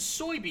his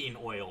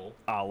soybean oil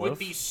would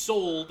be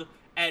sold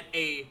at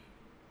a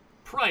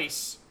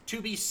price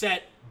to be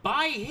set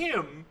by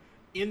him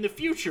in the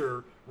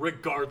future,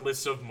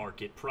 regardless of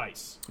market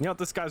price. You know what?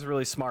 This guy's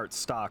really smart.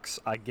 Stocks.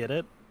 I get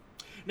it.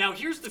 Now,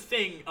 here's the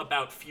thing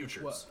about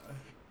futures.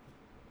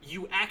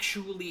 You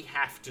actually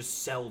have to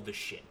sell the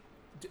shit.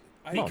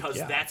 Because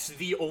that's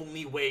the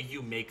only way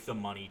you make the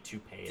money to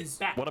pay it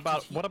back. What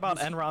about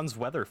Enron's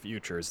weather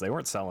futures? They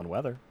weren't selling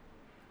weather.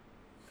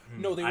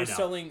 No, they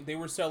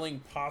were selling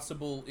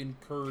possible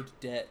incurred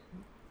debt.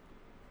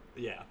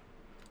 Yeah.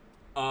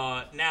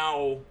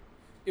 Now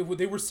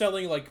They were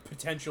selling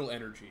potential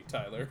energy,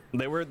 Tyler.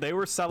 They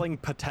were selling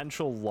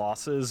potential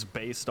losses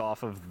based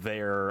off of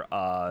their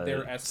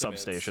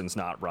estimates. substations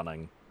not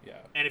running. Yeah,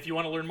 and if you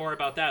want to learn more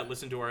about that,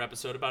 listen to our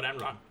episode about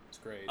Enron. it's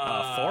great.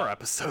 4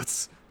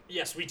 episodes.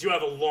 Yes, we do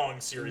have a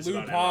long series Lou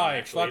about Eminem, Pie.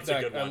 actually. Fuck It's that.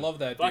 a good one. I love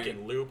that Fucking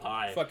dude. Lou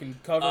Pie. Fucking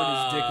covered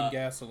his dick in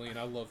gasoline.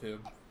 I love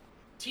him.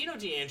 Tino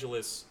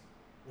DeAngelis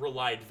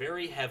relied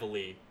very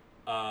heavily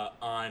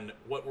on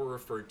what were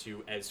referred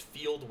to as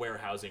field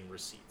warehousing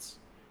receipts.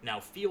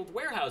 Now, field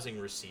warehousing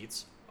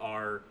receipts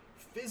are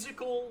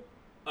physical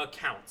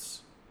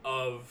accounts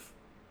of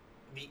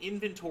the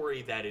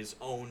inventory that is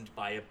owned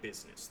by a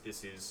business.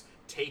 This is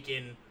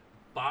taken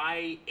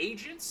by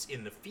agents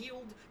in the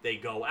field. They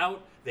go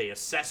out, they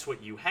assess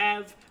what you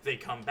have, they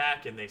come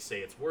back and they say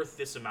it's worth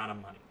this amount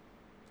of money.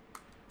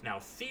 Now,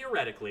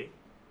 theoretically,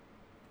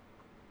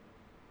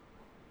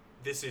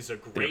 this is a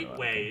great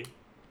way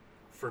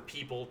for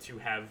people to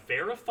have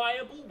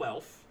verifiable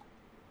wealth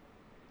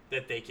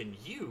that they can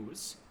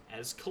use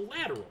as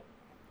collateral.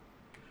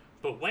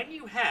 But when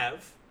you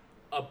have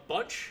a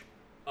bunch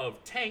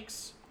of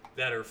tanks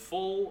that are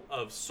full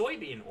of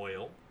soybean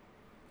oil,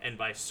 and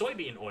by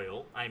soybean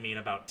oil, I mean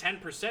about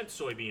 10%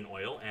 soybean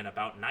oil and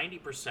about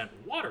 90%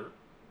 water,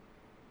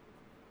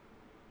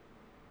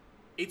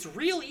 it's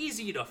real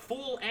easy to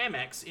fool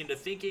Amex into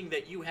thinking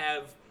that you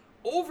have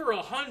over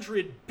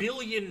 $100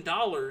 billion in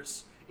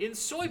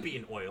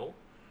soybean oil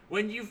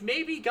when you've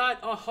maybe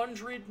got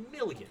 100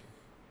 million.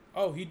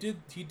 Oh, he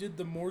did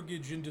the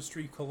mortgage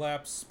industry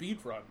collapse speed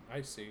run.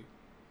 I see.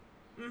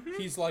 Mm-hmm.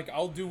 He's like,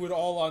 I'll do it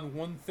all on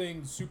one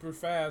thing super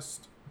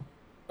fast.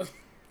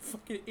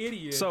 Fucking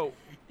idiot. So,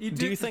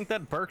 do you think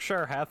that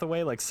Berkshire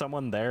Hathaway, like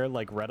someone there,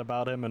 like read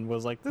about him and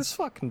was like, this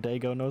fucking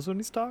Dago knows what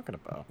he's talking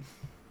about?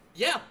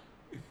 Yeah,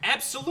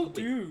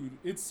 absolutely. Dude,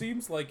 it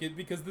seems like it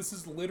because this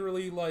is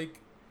literally like...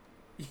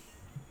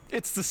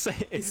 It's the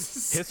same.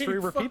 History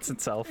repeats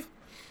itself.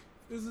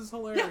 This is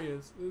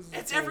hilarious. Yeah,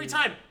 it's every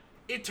time.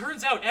 It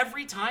turns out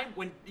every time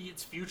when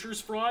it's futures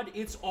fraud,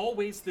 it's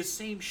always the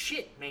same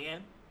shit,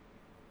 man.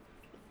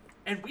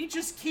 And we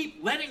just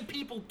keep letting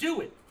people do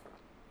it.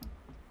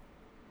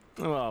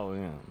 Well,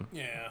 yeah.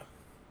 Yeah.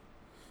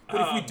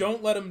 But if we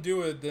don't let them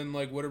do it, then,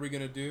 like, what are we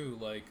going to do?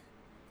 Like,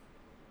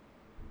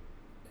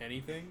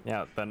 anything?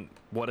 Yeah, then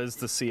what is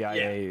the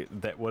CIA,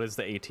 what is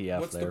the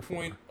ATF What's there the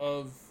point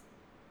for?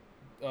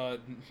 of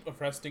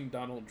arresting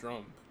Donald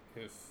Trump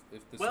if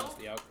this is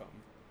the outcome?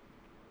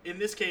 In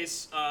this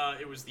case,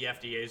 it was the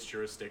FDA's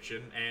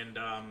jurisdiction, and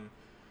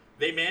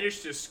they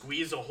managed to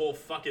squeeze a whole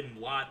fucking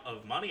lot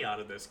of money out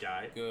of this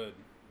guy. Good.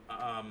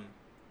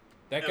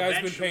 That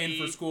guy's been paying for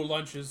eventually- school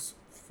lunches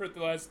for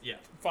the last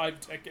 5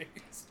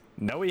 decades.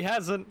 No, he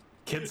hasn't.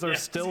 Kids are I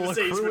was still gonna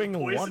say he's been accruing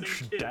poisoning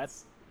lunch kids. debt.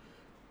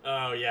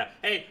 Oh, yeah.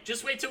 Hey,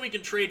 just wait till we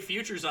can trade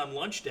futures on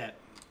lunch debt.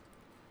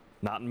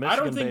 Not in Michigan,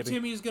 I don't think baby.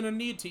 Timmy's going to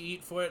need to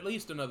eat for at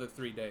least another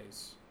 3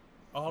 days.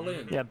 All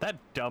in. Yeah, that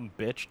dumb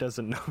bitch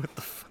doesn't know what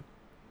the fuck.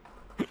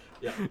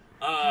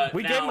 Yeah.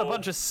 We gave him a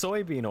bunch of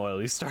soybean oil.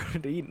 He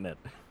started eating it.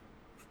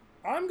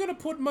 I'm going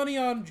to put money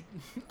on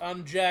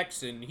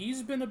Jackson.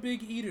 He's been a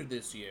big eater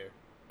this year.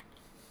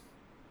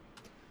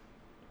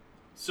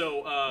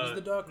 So, He's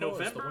the dark horse,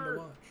 the one to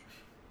watch.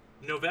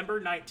 November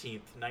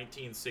 19th,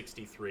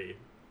 1963,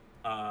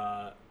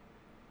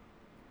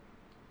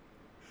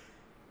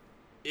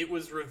 it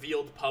was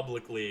revealed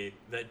publicly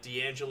that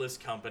DeAngelis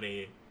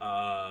Company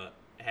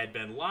had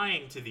been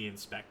lying to the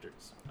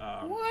inspectors.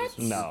 What? This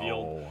was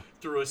revealed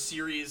through a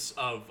series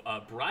of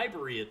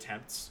bribery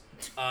attempts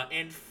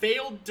and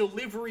failed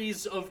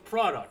deliveries of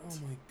product.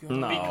 Oh my god.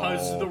 No.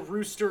 Because the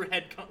rooster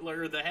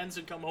the hens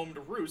had come home to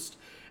roost,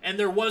 and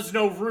there was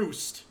no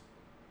roost.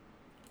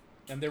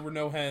 And there were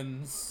no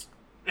hens.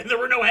 And there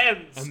were no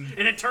hens.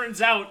 And it turns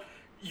out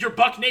you're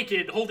buck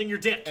naked holding your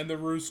dick. And the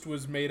roost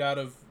was made out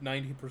of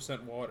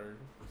 90% water.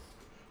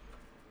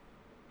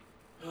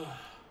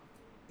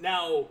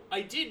 Now,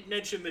 I did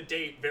mention the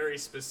date very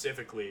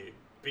specifically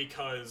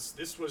because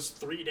this was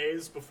 3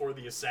 days before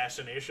the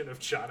assassination of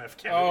John F.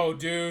 Kennedy. Oh,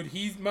 dude,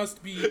 he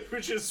must be...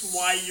 Which is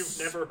why you've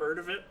never heard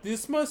of it.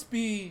 This must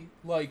be,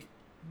 like,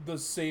 the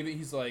same...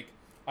 He's like,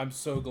 I'm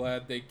so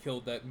glad they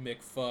killed that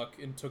Mick fuck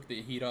and took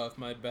the heat off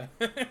my back.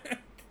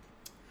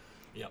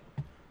 Yep.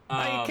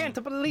 I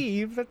can't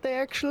believe that they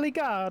actually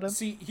got him.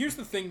 See, here's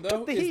the thing,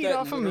 though, the is heat that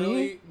off of me.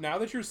 literally, now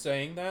that you're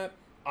saying that,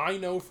 I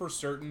know for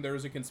certain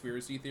there's a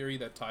conspiracy theory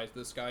that ties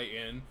this guy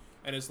in,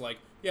 and it's like,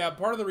 yeah,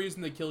 part of the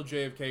reason they killed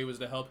JFK was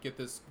to help get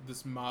this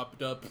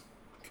mobbed up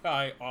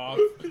guy off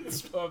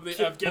of the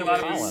Get him out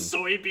of Colin. his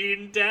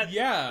soybean debt.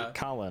 Yeah.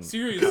 Colin.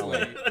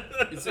 Seriously.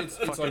 It's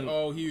like,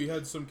 oh, he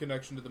had some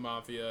connection to the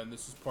mafia, and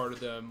this is part of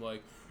them,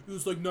 like, it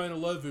was like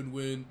 9/11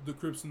 when the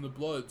Crips and the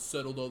Bloods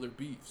settled all their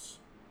beefs.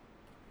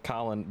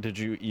 Colin, did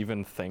you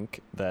even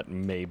think that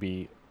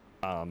maybe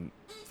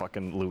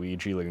fucking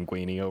Luigi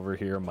Linguini over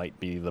here might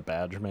be the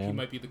badge man? He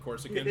might be the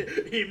Corsican.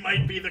 He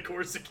might be the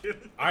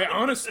Corsican.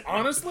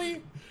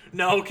 Honestly?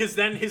 No, because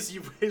then his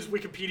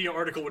Wikipedia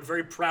article would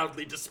very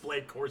proudly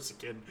display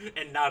Corsican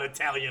and not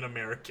Italian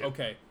American.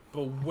 Okay,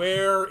 but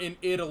where in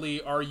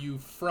Italy are you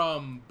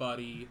from,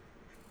 buddy?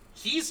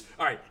 He's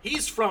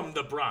from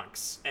the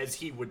Bronx, as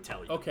he would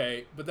tell you.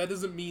 Okay, but that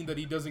doesn't mean that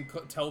he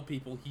doesn't tell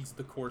people he's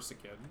the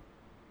Corsican.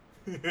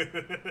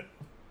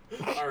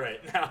 All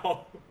right,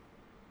 now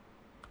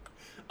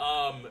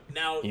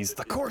Now, He's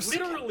the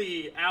Corsican.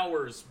 literally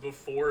hours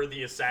before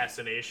the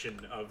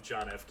assassination of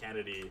John F.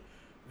 Kennedy,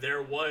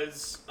 there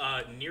was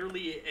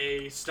nearly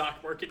a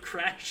stock market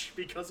crash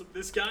because of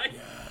this guy.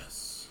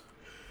 Yes.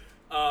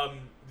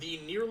 The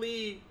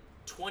nearly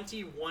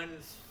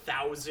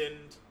 21,000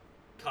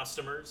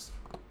 customers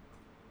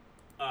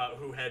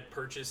who had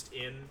purchased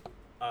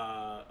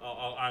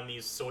on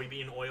these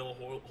soybean oil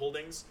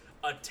holdings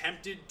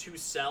attempted to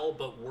sell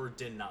but were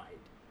denied.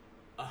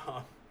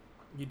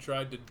 You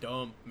tried to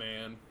dump,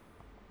 man.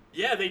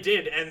 Yeah, they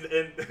did,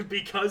 and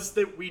because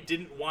that we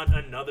didn't want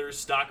another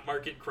stock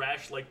market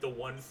crash like the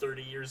one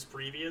 30 years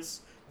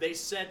previous, they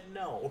said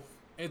no.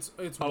 It's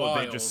Oh, wild.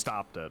 they just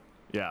stopped it.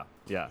 Yeah,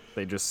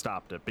 they just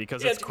stopped it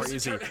because Yeah, it's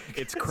crazy.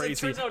 It's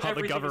crazy turns out how the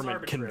everything is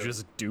government can arbitrary.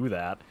 just do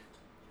that.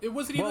 It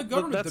wasn't even Well, the but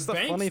government. that's The the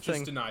banks funny just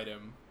thing. denied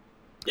him.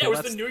 Yeah, it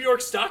was the New York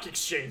Stock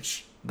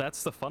Exchange.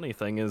 That's the funny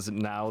thing is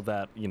now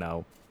that,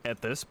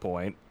 at this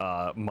point,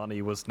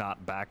 money was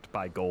not backed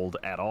by gold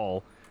at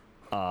all.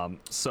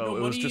 So No, it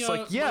was money, just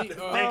like,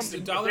 Thanks, the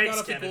dollar thanks, got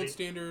off the Kennedy. gold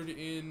standard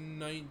in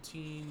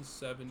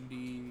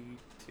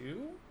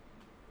 1972.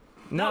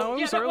 no, it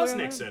yeah, was that was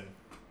earlier. Nixon.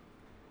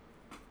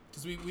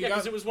 Because we Yeah, got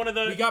because it was one of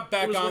the. we got it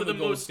back was one on of the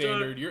gold most,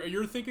 standard.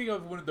 You're thinking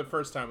of the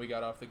first time we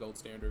got off the gold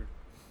standard.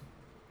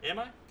 Am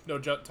I? No,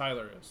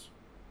 Tyler is.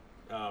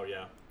 Oh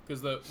yeah.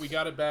 Because we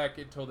got it back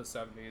until the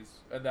 70s,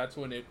 and that's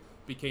when it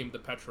became the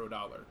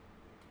petrodollar.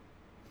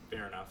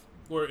 Fair enough.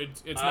 Where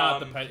it's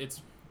not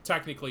it's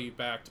technically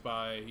backed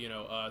by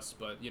us,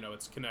 but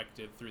it's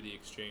connected through the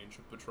exchange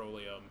of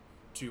petroleum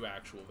to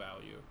actual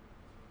value,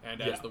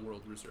 and as Yeah. the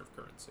world reserve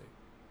currency.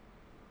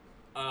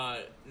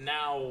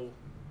 Now,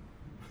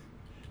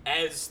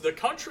 as the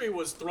country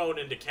was thrown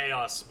into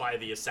chaos by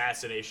the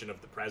assassination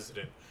of the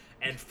president,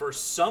 and for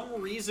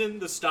some reason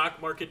the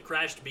stock market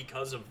crashed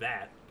because of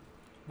that.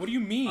 What do you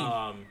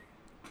mean?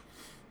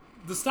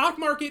 The stock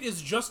market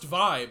is just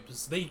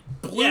vibes. They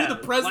blew the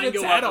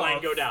president's line go head up, off.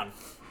 Line go down.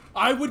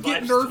 I would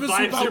get Vibes- nervous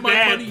vibes about are my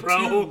bad, money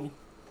bro. too.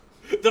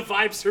 The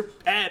vibes are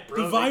bad,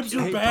 bro. The vibes They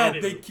are killed bad.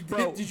 Kennedy.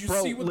 Did you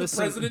see what listen,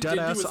 the president did to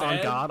deadass his on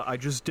head? God, I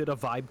just did a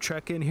vibe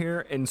check in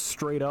here, and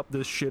straight up,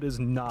 this shit is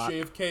not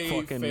JFK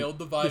fucking, failed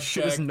the vibe this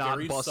shit is check, not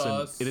Gary's bussin'.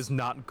 sus. It is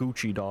not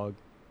Gucci, dog.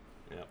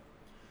 Yep.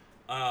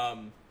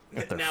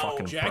 Got their Now,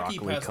 fucking Jackie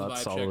broccoli passed the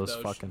cuts, vibe all check this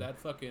though. fucking. That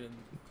fucking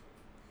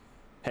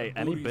Hey, the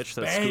any booty's bitch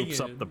that scoops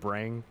banging. up the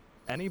brain,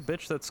 any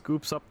bitch that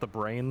scoops up the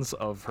brains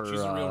of her,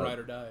 she's a real ride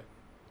or die.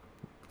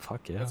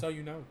 fuck yeah, That's how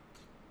you know.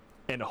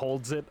 and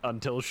holds it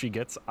until she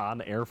gets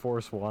on Air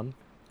Force One.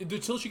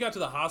 Until she got to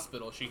the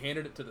hospital, she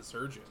handed it to the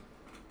surgeon.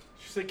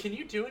 she's like, "Can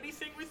you do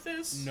anything with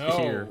this?" No,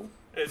 Here.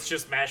 It's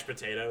just mashed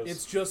potatoes.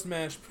 it's just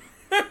mashed.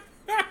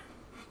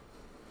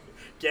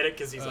 Get it?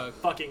 Because he's a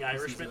fucking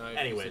Irishman. He's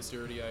Anyways, a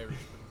dirty Irishman.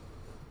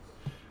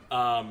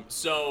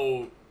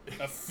 so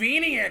A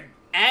Fenian.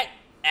 at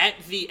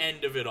the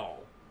end of it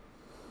all,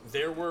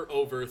 there were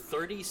over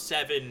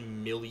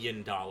 $37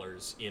 million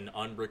in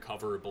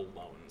unrecoverable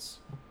loans,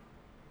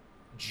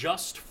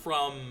 just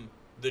from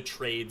the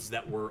trades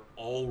that were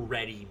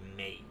already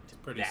made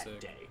Pretty that sick.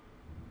 day.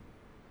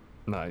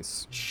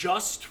 Nice.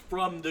 Just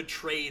from the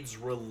trades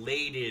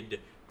related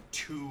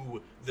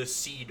to the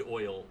seed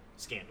oil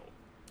scandal.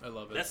 I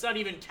love it. That's not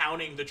even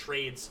counting the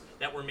trades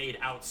that were made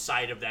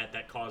outside of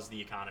that caused the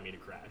economy to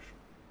crash.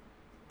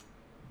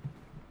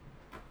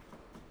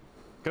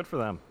 Good for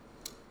them.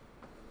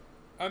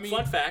 I mean,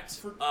 Fun fact,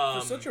 for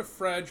such a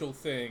fragile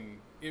thing,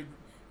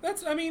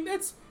 that's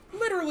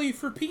literally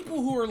for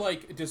people who are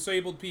like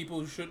disabled people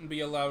who shouldn't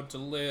be allowed to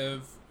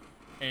live,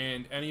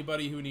 and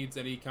anybody who needs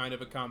any kind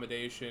of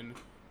accommodation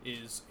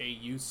is a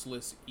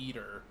useless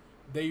eater.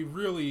 They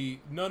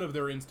really, none of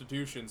their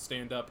institutions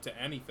stand up to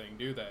anything,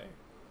 do they?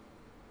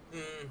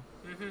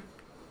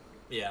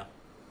 Yeah.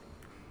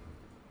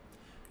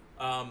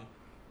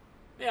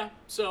 Yeah,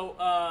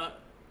 so,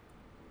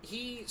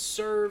 he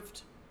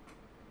served,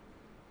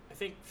 I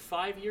think,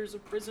 5 years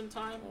of prison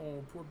time?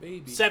 Oh, poor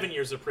baby. 7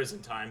 years of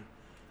prison time.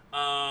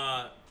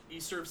 He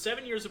served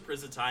 7 years of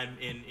prison time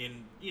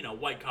in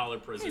white-collar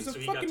prison. He's a so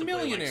he got fucking to play,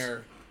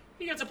 millionaire.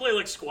 he got to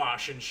play,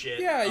 squash and shit.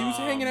 Yeah, he was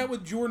hanging out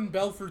with Jordan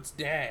Belfort's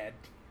dad.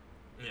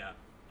 Yeah.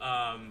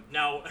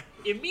 Now,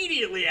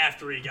 immediately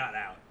after he got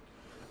out,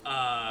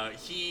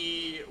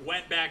 he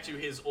went back to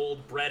his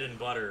old bread and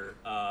butter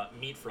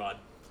meat fraud.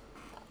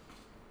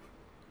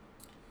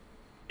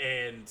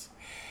 And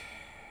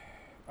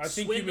I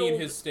think you swindled-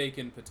 mean his steak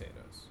and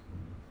potatoes.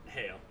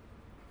 hail.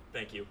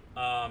 Thank you.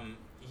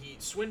 He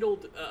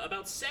swindled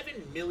about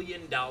 $7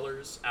 million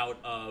out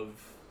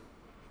of...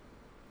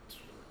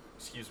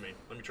 Excuse me.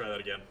 Let me try that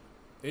again.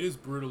 It is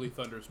brutally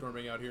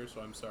thunderstorming out here,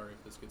 so I'm sorry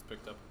if this gets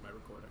picked up in my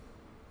recording.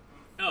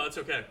 No, that's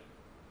okay.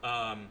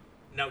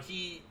 Now,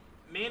 he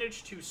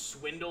managed to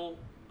swindle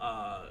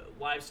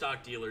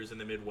livestock dealers in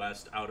the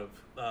Midwest out of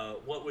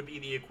what would be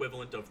the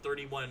equivalent of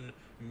 $31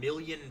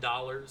 million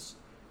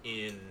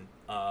in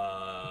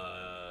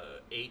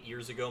 8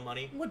 years ago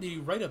money. What, did he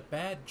write a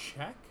bad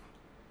check?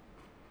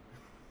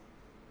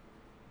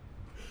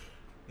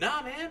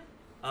 Nah, man.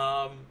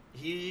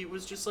 he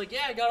was just like,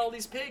 yeah, I got all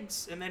these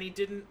pigs, and then he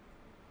didn't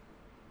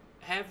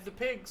have the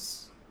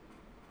pigs.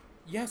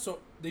 Yeah, so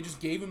they just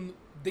gave him...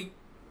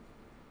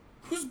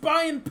 Who's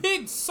buying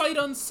pigs sight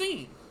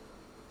unseen?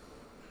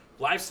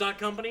 Livestock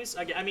companies?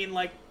 I mean,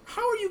 like...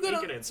 How are you gonna...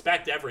 You're gonna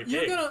inspect every pig.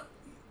 You're gonna...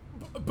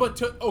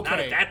 But okay. Not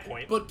at that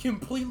point. But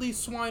completely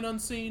swine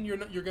unseen, you're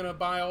gonna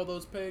buy all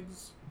those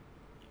pigs?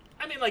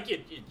 I mean, like,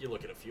 you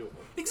look at a few of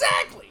them.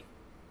 Exactly!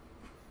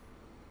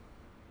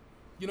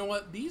 You know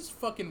what? These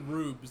fucking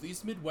rubes,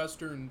 these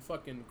Midwestern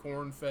fucking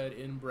corn-fed,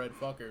 inbred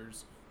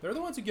fuckers, they're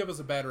the ones who give us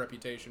a bad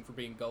reputation for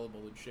being gullible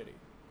and shitty.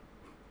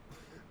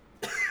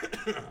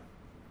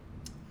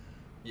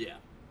 Yeah.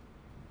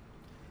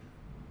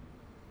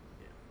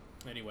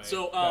 Anyway,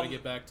 so, gotta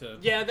get back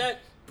to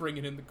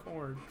bringing in the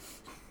corn.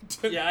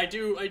 Yeah, I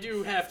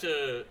do have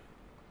to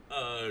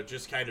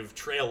just kind of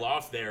trail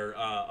off there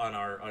on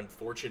our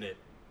unfortunate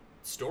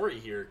story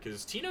here,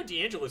 because Tino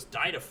DeAngelis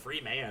died a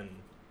free man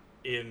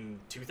in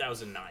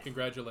 2009.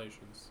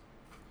 Congratulations.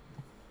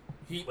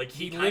 He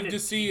kinda lived to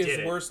see his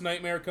it. worst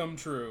nightmare come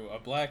true, a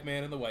black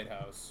man in the White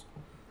House.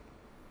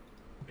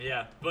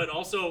 Yeah, but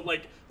also,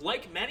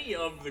 like many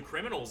of the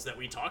criminals that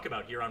we talk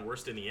about here on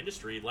Worst in the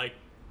Industry, like,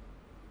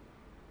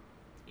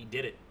 he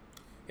did it.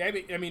 Yeah,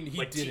 I mean,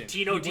 he didn't.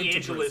 Tino he went to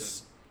DeAngelis,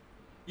 prison.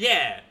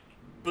 yeah,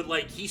 but,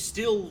 like, he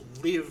still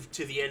lived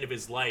to the end of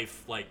his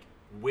life, like,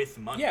 with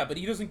money. Yeah, but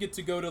he doesn't get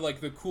to go to, like,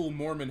 the cool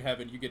Mormon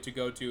heaven you get to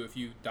go to if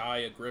you die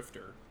a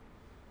grifter.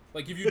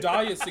 Like, if you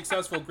die a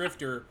successful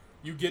grifter,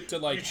 you get to,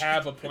 like,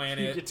 have a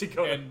planet get to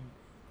go and,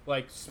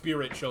 like,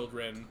 spirit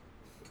children,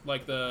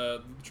 like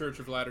the Church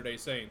of Latter-day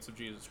Saints of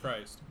Jesus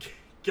Christ.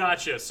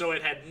 Gotcha. So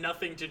it had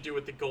nothing to do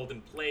with the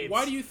golden plates.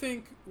 Why do you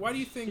think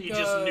he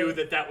just knew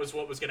that was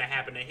what was going to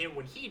happen to him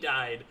when he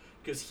died,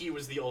 because he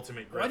was the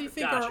ultimate grifter? Why do you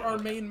think our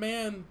main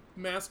man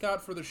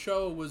mascot for the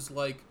show was,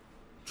 like,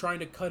 trying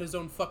to cut his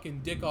own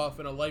fucking dick off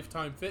in a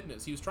Lifetime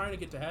Fitness? He was trying to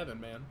get to heaven,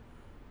 man.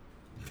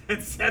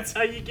 That's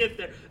how you get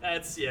there.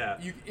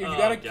 You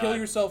gotta kill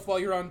yourself while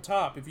you're on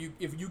top. If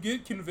you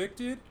get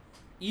convicted,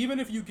 even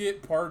if you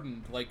get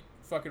pardoned, like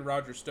fucking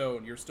Roger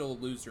Stone, you're still a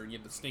loser, and you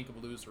have the stink of a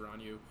loser on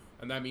you,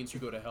 and that means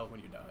you go to hell when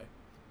you die.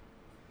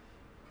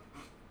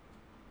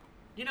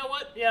 You know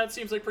what? Yeah, it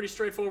seems like pretty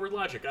straightforward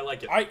logic. I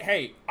like it.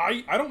 I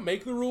don't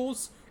make the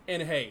rules,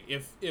 and hey,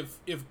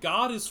 if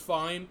God is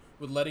fine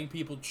with letting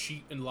people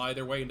cheat and lie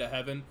their way into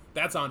heaven,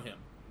 that's on him.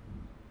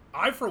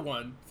 I, for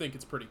one, think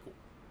it's pretty cool.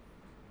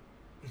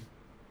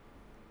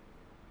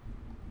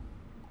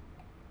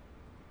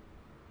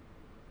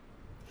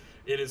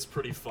 It is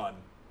pretty fun.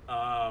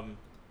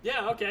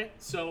 Yeah, okay.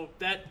 So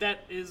that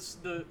is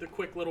the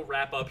quick little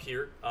wrap up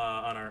here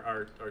on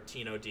our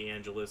Tino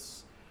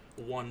DeAngelis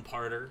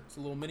one-parter. It's a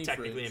little mini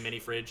Technically fridge. a mini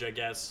fridge, I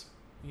guess.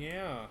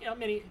 Yeah. Yeah,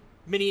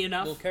 mini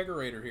enough. Little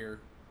kegerator here.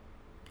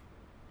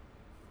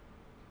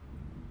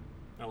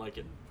 I like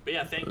it. But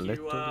yeah, thank you.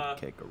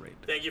 Kegerator.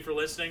 Thank you for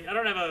listening. I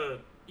don't have a.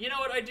 You know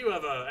what? I do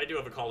have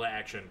a call to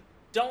action.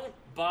 Don't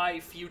buy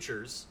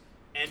futures,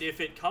 and if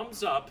it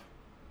comes up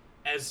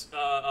as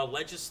a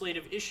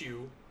legislative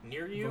issue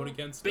near you, vote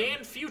against ban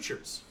them.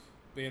 futures.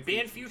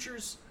 Ban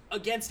futures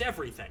against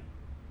everything.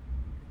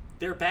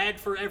 They're bad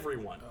for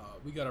everyone.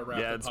 We gotta wrap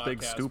Yeah, the it's podcast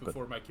big stupid.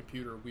 before my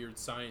computer weird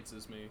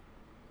sciences me.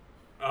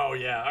 Oh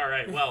yeah, all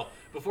right. Well,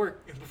 before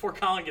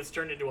Colin gets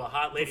turned into a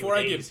hot lady, Before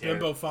with I get 80s hair,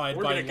 bimbofied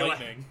we're by gonna go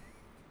lightning. ahead-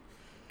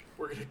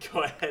 We're gonna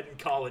go ahead and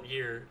call it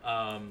here.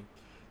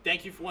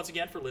 Thank you once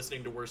again for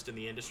listening to Worst in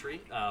the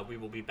Industry. We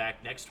will be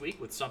back next week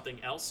with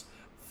something else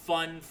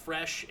fun,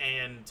 fresh,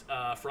 and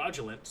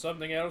fraudulent.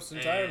 Something else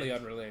entirely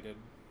unrelated.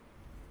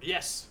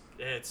 Yes,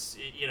 it's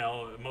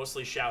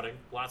mostly shouting,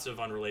 lots of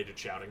unrelated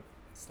shouting.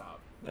 Stop.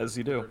 As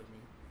you do. Hurting me.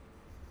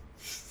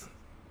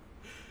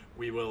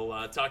 We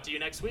will talk to you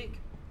next week.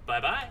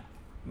 Bye-bye.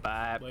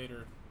 Bye.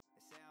 Later.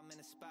 Say I'm in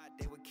a spot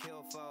they would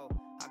kill for.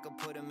 I could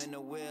put them in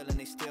the wheel and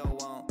they still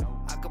won't.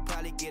 I could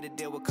probably get a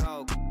deal with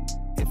Coke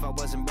if I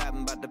wasn't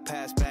rapping about the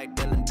past back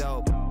dealing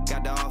dope.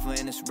 Got the offer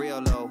and it's real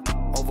low.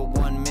 Over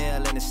 1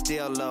 mil and it's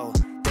still low.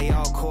 They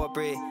all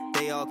corporate,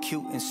 they all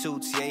cute in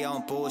suits. Yeah,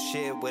 on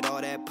bullshit with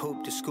all that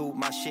poop to scoop.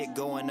 My shit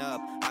going up,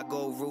 I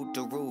go roof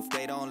to roof.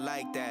 They don't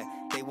like that,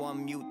 they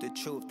want mute the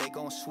truth. They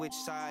gon' switch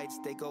sides,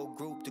 they go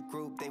group to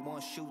group. They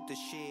want shoot the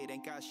shit,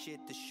 ain't got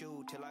shit to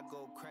shoot till I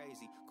go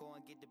crazy. Go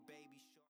and get the baby.